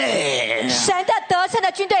powerful army. 神的得胜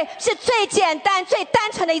的军队是最简单、最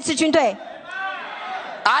单纯的一支军队。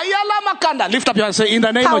 Ayala Makanda. Lift up your hand and say, in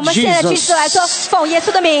the name 好，我 of 们现在举手来说， Jesus. 奉耶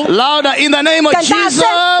稣的名， Louder, in the name of 更大声，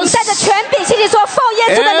我们 Jesus. 带着权柄，信心说，奉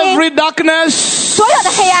耶稣的名， Every darkness 所有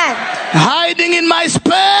的黑暗， hiding in my 在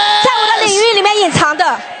我的领 space. 域里面隐藏的，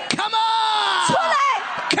 Come on! 出来，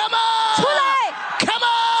 Come on! 出来， Come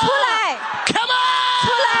on! 出来， Come 出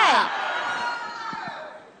on! 来。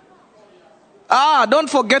 Ah, don't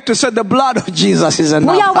forget to say the blood of Jesus is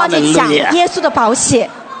不 enough. 要忘记讲 Hallelujah. 耶稣的宝血。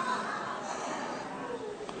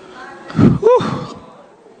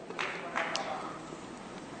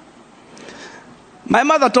 My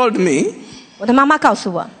mother told me 我的妈妈告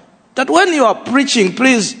诉我， that when you are preaching,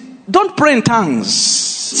 please don't pray in tongues.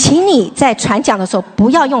 请你在传讲的时候不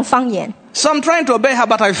要用方言。 So I'm trying to obey her,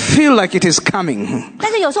 but I feel like it is coming. 但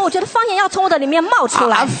是有时候我觉得方言要从我的里面冒出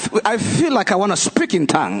来， I feel like I want to speak in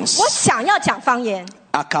tongues. 我想要讲方言，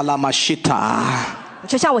 Akalamashita.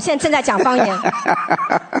 就像我现在正在讲方言。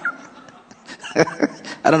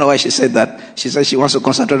 I don't know why she said that. She said she wants to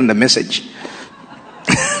concentrate on the message.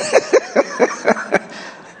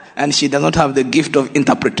 And she does not have the gift of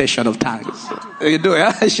interpretation of tongues. You do,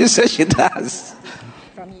 yeah? She says she does.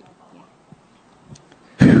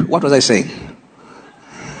 What was I saying?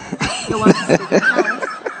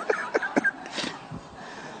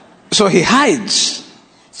 So he hides.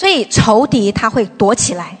 所以仇敌他会躲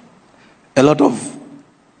起来。A lot of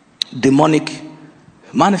demonic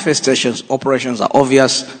manifestations, operations are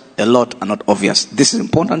obvious. A lot are not obvious. This is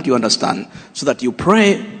important you understand, so that you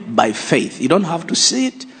pray by faith. You don't have to see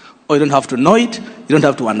it, or you don't have to know it. You don't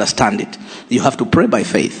have to understand it. You have to pray by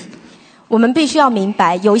faith. 我们必须要明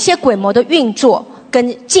白，有一些鬼魔的运作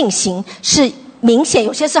跟进行是明显，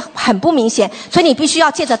有些是很不明显，所以你必须要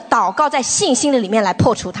借着祷告，在信心的里面来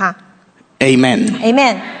破除它。Amen.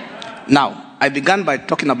 Amen. Now, I began by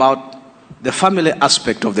talking about the family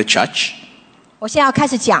aspect of the church. 我现在要开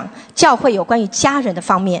始讲教会有关于家人的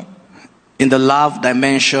方面。In the love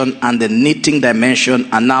dimension and the knitting dimension,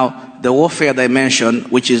 and now the warfare dimension,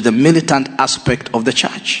 which is the militant aspect of the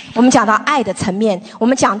church. 我们讲到爱的层面，我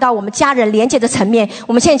们讲到我们家人连结的层面，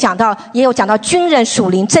我们现在讲到也有讲到军人属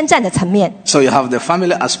灵征战的层面。So you have the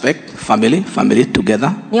family aspect, family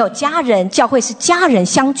together. 你有家人，教会是家人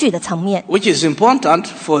相聚的层面。Which is important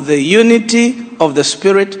for the unity of the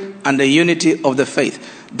spirit and the unity of the faith.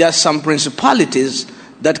 There are some principalities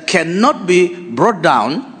that cannot be brought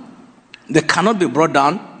down. They cannot be brought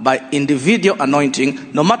down by individual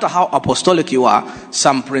anointing, no matter how apostolic you are.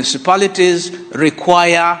 Some principalities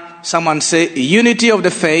require, someone say, unity of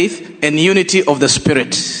the faith and unity of the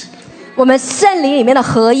spirit. 我们圣灵里面的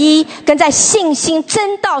合一跟在信心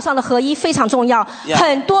真道上的合一非常重要。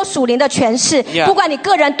很多属灵的权势，不管你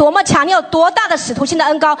个人多么强，你有多大的使徒性的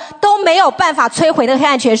恩膏，都没有办法摧毁那个黑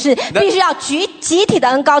暗权势，必须要集体的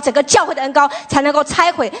恩膏，整个教会的恩膏才能够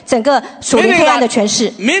拆毁整个属灵黑暗的权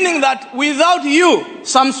势。Meaning that without you,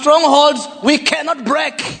 some strongholds we cannot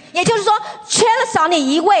break. 也就是说，缺了少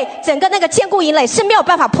你一位，整个那个坚固营垒是没有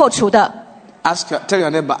办法破除的。Tell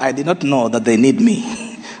your neighbor, I did not know that they need me.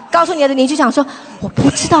 告诉你的邻居讲说，我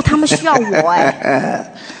不知道他们需要我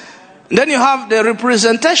哎。Then you have the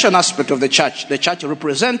representation aspect of the church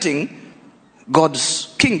representing God's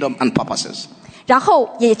kingdom and purposes. 然后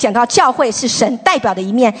也讲到教会是神代表的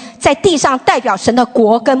一面，在地上代表神的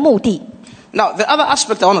国跟目的。Now, the other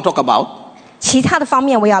aspect I want to talk about 其他的方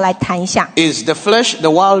面我要来谈一下 is the flesh,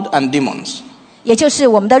 the world, and demons. 也就是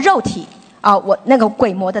我们的肉体我那个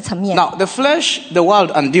鬼魔的层面。Now, the flesh, the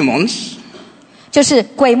world, and demons 就是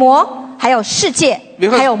鬼魔，还有世界，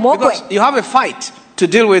还有魔鬼。Because you have a fight to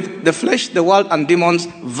deal with the flesh, the world, and demons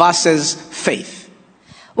versus faith.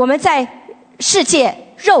 我们在世界、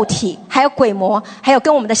肉体，还有鬼魔，还有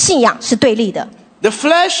跟我们的信仰是对立的。The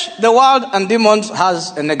flesh, the world, and demons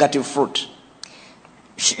has a negative fruit.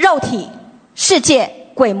 肉体、世界、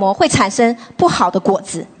鬼魔会产生不好的果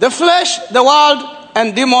子。The flesh, the world,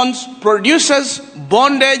 and demons produces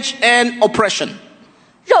bondage and oppression.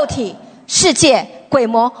 肉体、世界、鬼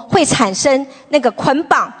魔会产生那个捆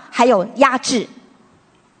绑，还有压制。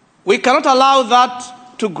We cannot allow that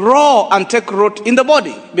to grow and take root in the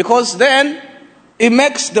body, because then it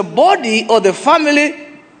makes the body or the family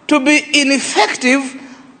to be ineffective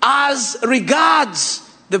as regards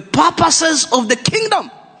the purposes of the kingdom.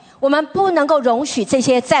 我们不能够容许这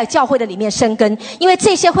些在教会的里面生根，因为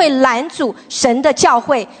这些会拦阻神的教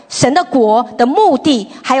会、神的国的目的，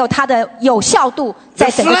还有它的有效度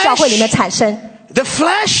在整个教会里面产生。The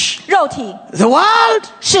flesh, 肉体、 the world,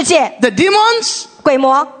 世界、 the demons 鬼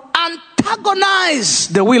魔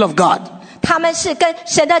antagonize the will of God. 他们是跟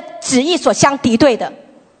神的旨意所相敌对的。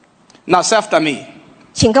 Now say after me.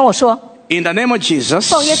 请跟我说， In the name of Jesus,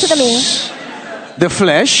 奉耶稣的名， the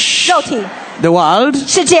flesh, 肉体、 the world,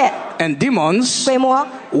 世界、 and demons 鬼魔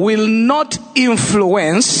will not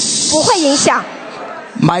influence 不会影响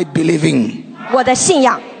my believing. 我的信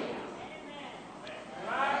仰。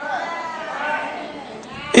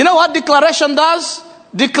 You know what declaration does?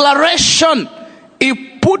 Declaration,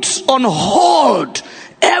 it puts on hold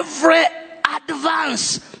every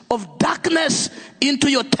advance of darkness into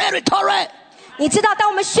your territory. 你知道，当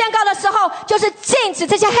我们宣告的时候，就是禁止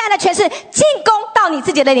这些黑暗的权势进攻到你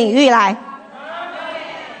自己的领域来。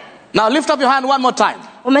 Now lift up your hand one more time.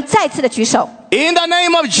 我们再次的举手， In the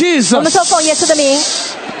name of 我们说 Jesus, 奉耶稣的名，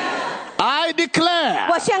 I declare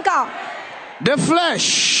我宣告， the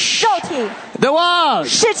flesh, 肉体、 the world,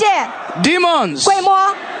 世界、 demons 鬼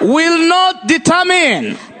魔 will not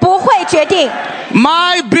determine 不会决定，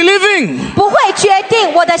 my believing. 不会决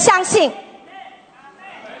定我的相信。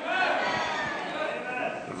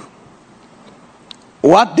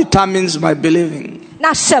 What determines my believing?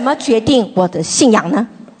 那什么决定我的信仰呢？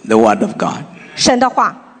 The word of God. 神的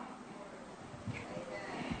话。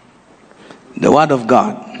The word of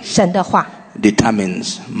God 神的话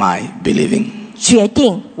determines my believing. 决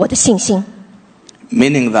定我的信心。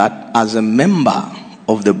 Meaning that as a member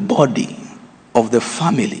of the body of the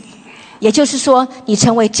family, 也就是说，你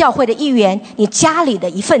成为教会的一员，你家里的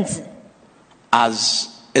一份子。 as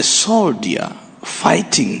a soldier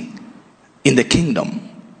fighting in the kingdom,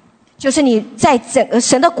 就是你在整个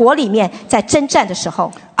神的国里面在征战的时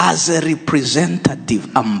候， as a representative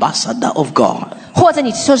ambassador of God, 或者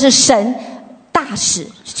你说是神大使，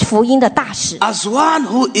福音的大使， as one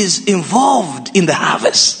who is involved in the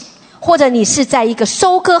harvest, 或者你是在一个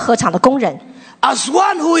收割禾场的工人， as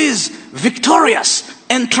one who is victorious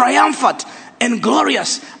and triumphant and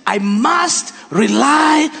glorious, I must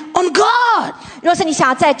rely on God. 若是你想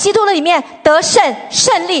要在基督的里面得胜、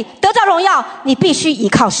胜利、得着荣耀，你必须依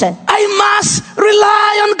靠神。 I must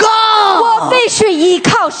rely on God. 我必须依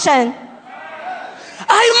靠神，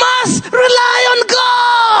 I must rely on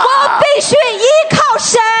God. 我必须依靠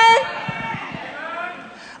神。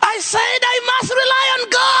 I said I must rely on 我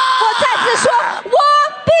God. 再次说，我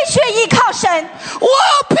必须依靠神。我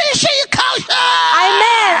必须依靠神。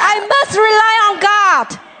 Amen. I must rely on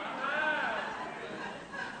God.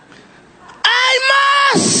 I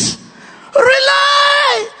must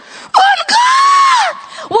rely on God.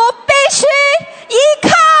 我必须依靠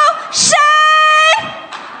神。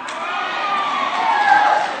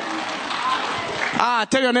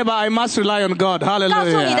 Tell your neighbor, I must rely on God. 告诉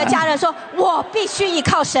你的 Hallelujah. 家人说，我必须依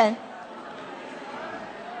靠神。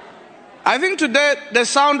 I think today the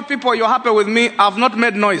sound people, you're happy with me. I've not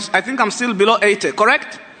made noise. I think I'm still below 80.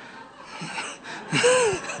 Correct?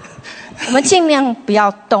 我们尽量不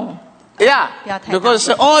要动。 Yeah. 不要太大 Because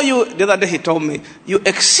the other day he told me, you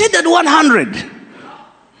exceeded 100.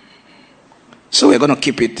 So we're going to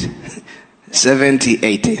keep it 70,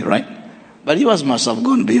 80, right? But yours must have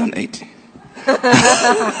gone beyond 80.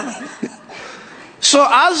 So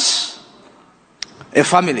as a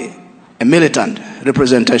family, a militant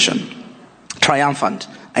representation, triumphant,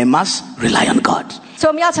 I must rely on God. 所以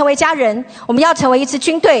我们要成为家人，我们要成为一支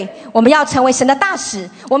军队，我们要成为神的大使，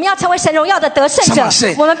我们要成为神荣耀的得胜者 Someone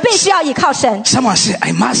say-。我们必须要依靠神。 Someone say,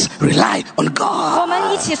 I must rely on 我 God.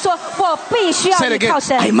 们一起说，我必须要 Say it 依靠 again,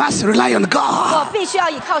 神。 I must rely on 我 God. 必须要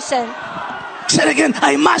依靠神。 Say it again,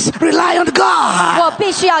 I must rely on God. 我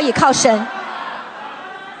必须要依靠神。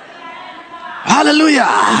 Hallelujah.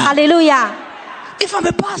 哈利路亚！ If I'm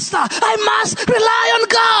a pastor, I must rely on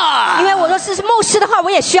因 God. 为我若是牧师的话，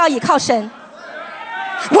我也需要依靠神。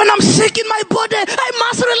 When I'm sick in my body, I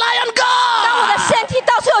must rely on 当我的 God. 身体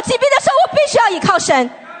到处有疾病的时候，我必须要依靠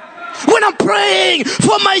神。 When I'm praying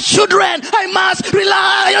for my children, I must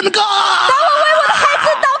rely on 当 God. 我为我的孩子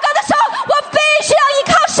祷告的时候，我必须要依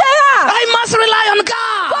靠神啊！ I must rely on 我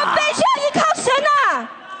God. 必须要依靠神啊！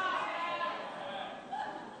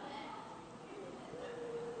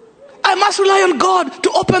 I must rely on God to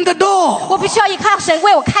open the door. 我必须要依靠神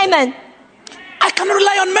为我开门， I cannot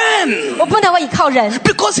rely on men 我不能够依靠人，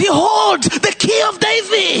 because he holds the key of 因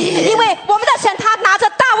David. 为我们的神他拿着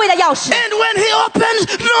大卫的钥匙， And when he opens,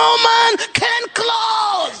 no man can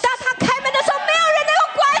close. 当他开门的时候，没有人能够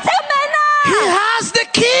关这个门 He 啊！ has the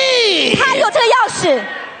key. 他有这个钥匙，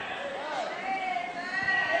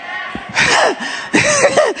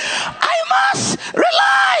 I must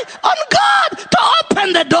rely on God to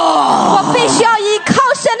open the 我 door. 必须要依靠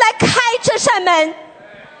神来开这扇门。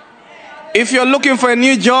 If you're looking for a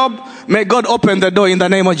new job, may God open the door in the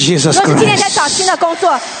name of Jesus 若是今天在找 Christ. 新的工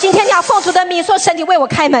作，今天你要奉主的名说，神你为我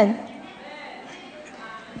开门。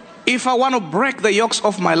 If I want to break the yokes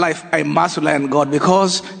of my life, I must rely on God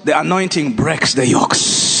because the anointing breaks the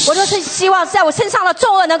yokes. 我若是希望在我身上的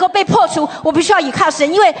重恶能够被破除，我必须要依靠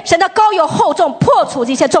神，因为神的膏油厚重，破除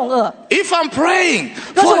这些重恶。 If I'm praying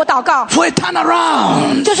若是 for, 我祷告， for a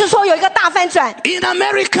turnaround 就是说有一个大翻转， in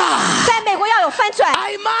America, 在美国要有翻转，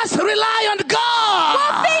 I must rely on 我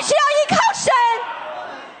God. 必须要依靠神。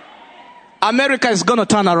 America is going to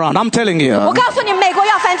turn around. I'm telling 我 you. 告诉你，美国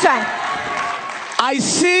要翻转， I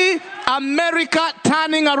see America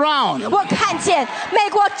turning around. 我看见美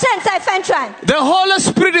国正在翻转， The Holy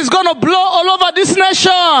Spirit is going to blow all over this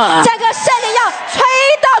nation. 整个圣灵要吹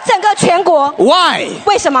到整个全国。 Why?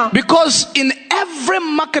 为什么？ Because in every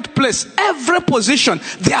marketplace, every position,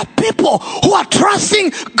 there are people who are trusting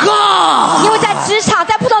因 God. 为在职场，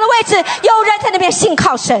在不同的位置，有人在那边信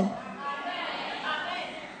靠神。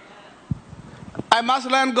 I must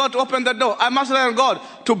rely on God to open the door. I must rely on God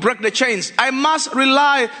to break the chains. I must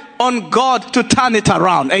rely on God to turn it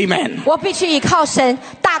around. Amen. 我必须依靠神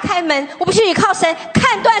打开门，我必须依靠神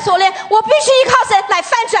砍断锁链，我必须依靠神来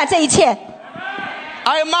翻转这一切。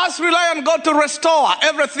I must rely on God to restore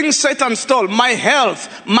everything Satan stole. My health,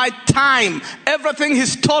 my time, everything he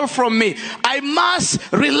stole from me. I must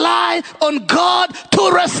rely on God to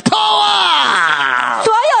restore.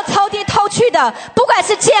 所有仇敌偷去的，不管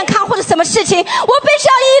是健康或者什么事情，我必须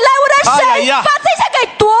要依赖我的神，把这些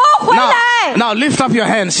给夺回来。Now lift up your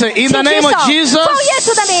hands. Say, in the name of Jesus, 奉耶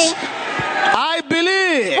稣的名， I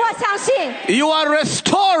believe 我相信 you are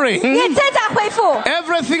restoring 你正在恢复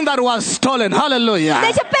everything that was stolen. Hallelujah.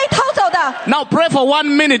 那些被偷走的。 Now pray for 1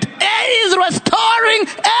 minute. He is restoring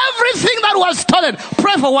everything that was stolen.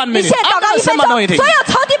 Pray for 1 minute. 你现在祷告1分钟， anointing. 所有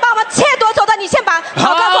仇敌把我们窃夺走的，你先把祷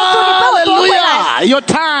告告诉你，帮我夺回来。 Your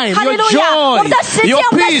time, your 哈利路亚！我 joy, 们的时间， your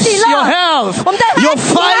我们的喜 peace, 乐， your health, 我们的 your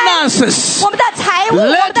平安， finances. 我们的财务，我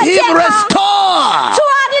们 Let 的 him 健康。 restore. 主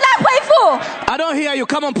啊，你来恢复。 I don't hear you.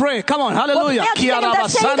 Come on, pray. Come on. 我没 Hallelujah. 有听见你们的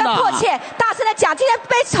声音跟迫切，大声的讲，今天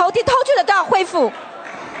被仇敌偷去的都要恢复。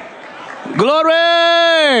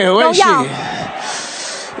 Glory. Where 荣 is 耀，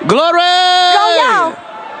 she? Glory. 荣耀。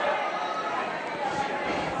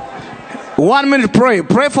 1 minute, pray.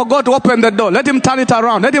 Pray for God to open the door. Let him turn it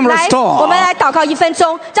around. Let him 来，我们 restore. 来祷告1分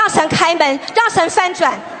钟，让神开门，让神翻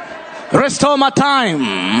转， Restore my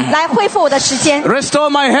time. 来恢复我的时间， Restore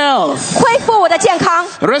my health. 恢复我的健康，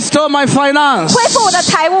 Restore my finance. 恢复我的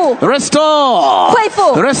财务， Restore. 恢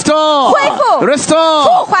复 Restore. 恢复 Restore.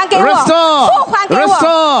 复还给我， Restore. 复还给我，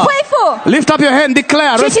 Restore. 恢复。 Lift up your hand.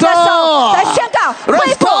 Declare. 举起你的手 Restore. 来宣告恢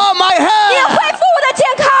复， Restore my 你 health. 恢复我的健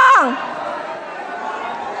康。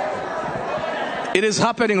 It is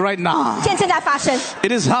happening right now. 现在正在发生，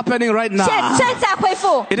 It is happening right 现在 now. 正在恢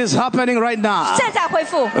复， It is happening right now. 正在恢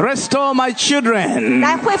复， Restore my children.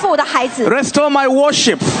 来恢复我的孩子， Restore my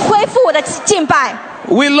worship. 恢复我的敬拜。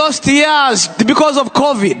 We lost years because of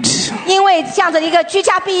COVID. 因为这样的一个居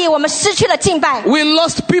家避疫，我们失去了敬拜； We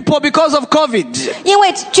lost people because of COVID. 因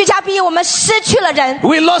为居家避疫，我们失去了人；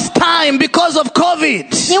 We lost time because of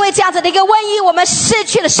COVID. 因为这样子的一个瘟疫，我们失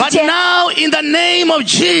去了时 But 间。 now, in the name of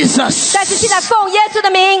Jesus, 但是现在奉耶稣的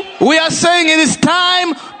名， we are saying it is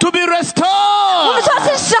time to be 我们 restored. 说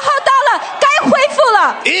是时候到了，该恢复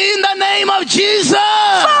了。 In the name of Jesus.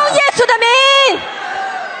 奉耶稣的名。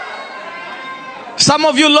 Some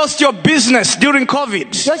of you lost your business during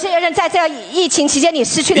COVID. 有些人在这个疫情期间，你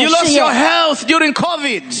失去了 You 事 lost 业， your health during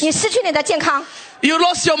COVID. 你失去你的健康， You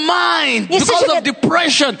lost your mind 你失去 because 了 of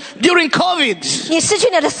depression during COVID. 你失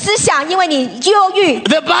去你的思想，因为你忧郁。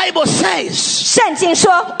 The Bible says 圣经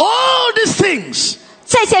说， all these things,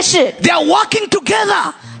 这些事 they are working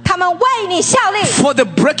together 他们为你效力， for the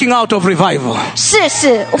breaking out of revival.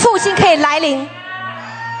 使复兴可以来临。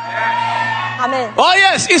阿门。 Oh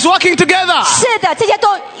yes, it's working together. 是的，这些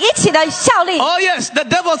都一起的效力。 Oh yes, the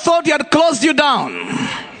devil thought he had closed you down.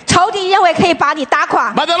 仇敌认为可以把你打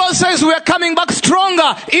垮， But the Lord says we are coming back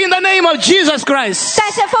stronger in the name of Jesus Christ.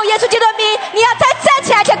 但是奉耶稣基督的名，你要再站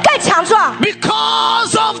起来，且更强壮，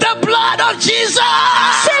 Because of the blood of Jesus.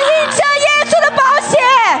 是因着耶稣的宝血，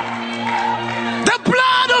 The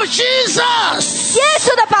blood of Jesus 耶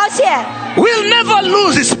稣的宝血， will never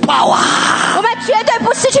lose its power. 我们绝对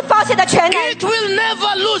不失去宝血的权能， It will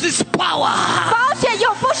never lose its power. 宝血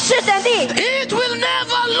永不失能力， It will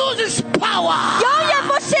never lose its power. 永远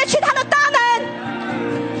不失去它的大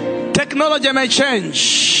能。 Technology may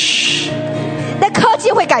change. 那科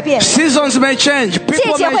技会改变， Seasons may change. 季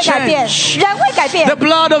People 节 may 会改变， change. 人会改变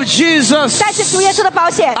The，blood of Jesus. 但是主耶稣的宝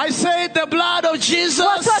血， I say the blood of Jesus.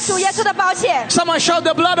 我说主耶稣的宝血， Someone shout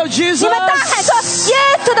the blood of 你 Jesus. 们大喊说耶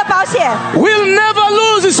稣的宝血 Will never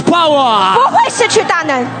lose its power. 不会失去大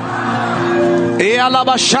能。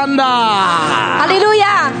 Alabashanda. 哈利路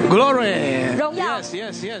亚， Glory. 荣耀。 Yes,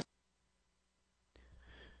 yes, yes.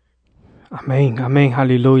 阿门，阿门，哈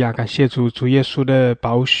利路亚！感谢主，主耶稣的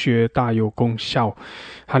宝血大有功效，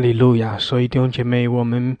哈利路亚！所以弟兄姐妹，我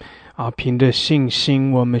们凭着信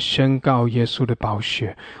心，我们宣告耶稣的宝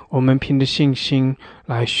血；我们凭着信心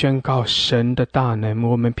来宣告神的大能；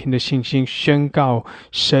我们凭着信心宣告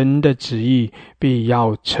神的旨意必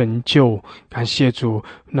要成就。感谢主，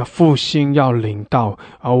那复兴要临到，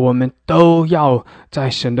而我们都要在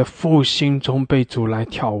神的复兴中被主来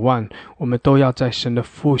挑战，我们都要在神的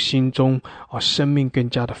复兴中，生命更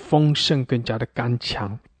加的丰盛，更加的刚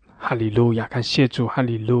强。哈利路亚，感谢主，哈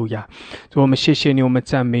利路亚！主，我们谢谢你，我们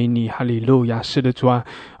赞美你，哈利路亚！是的，主啊，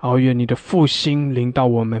愿你的复兴临到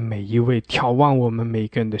我们每一位，眺望我们每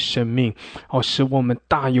个人的生命，使我们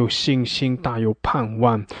大有信心，大有盼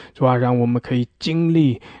望。主啊，让我们可以经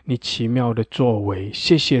历你奇妙的作为。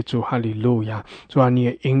谢谢主，哈利路亚！主啊，你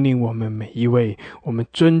也引领我们每一位，我们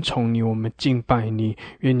尊崇你，我们敬拜你。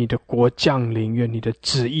愿你的国降临，愿你的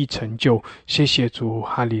旨意成就。谢谢主，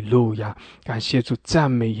哈利路亚！感谢主，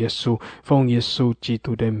赞美耶稣，奉耶稣基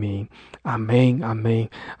督的名，阿们，阿们，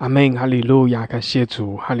阿们，哈利路亚！感谢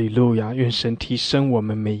主，哈利路亚！愿神提升我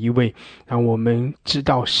们每一位，让我们知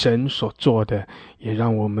道神所做的，也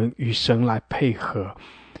让我们与神来配合。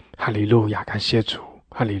哈利路亚！感谢主，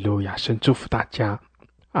哈利路亚！神祝福大家，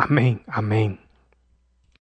阿们，阿们。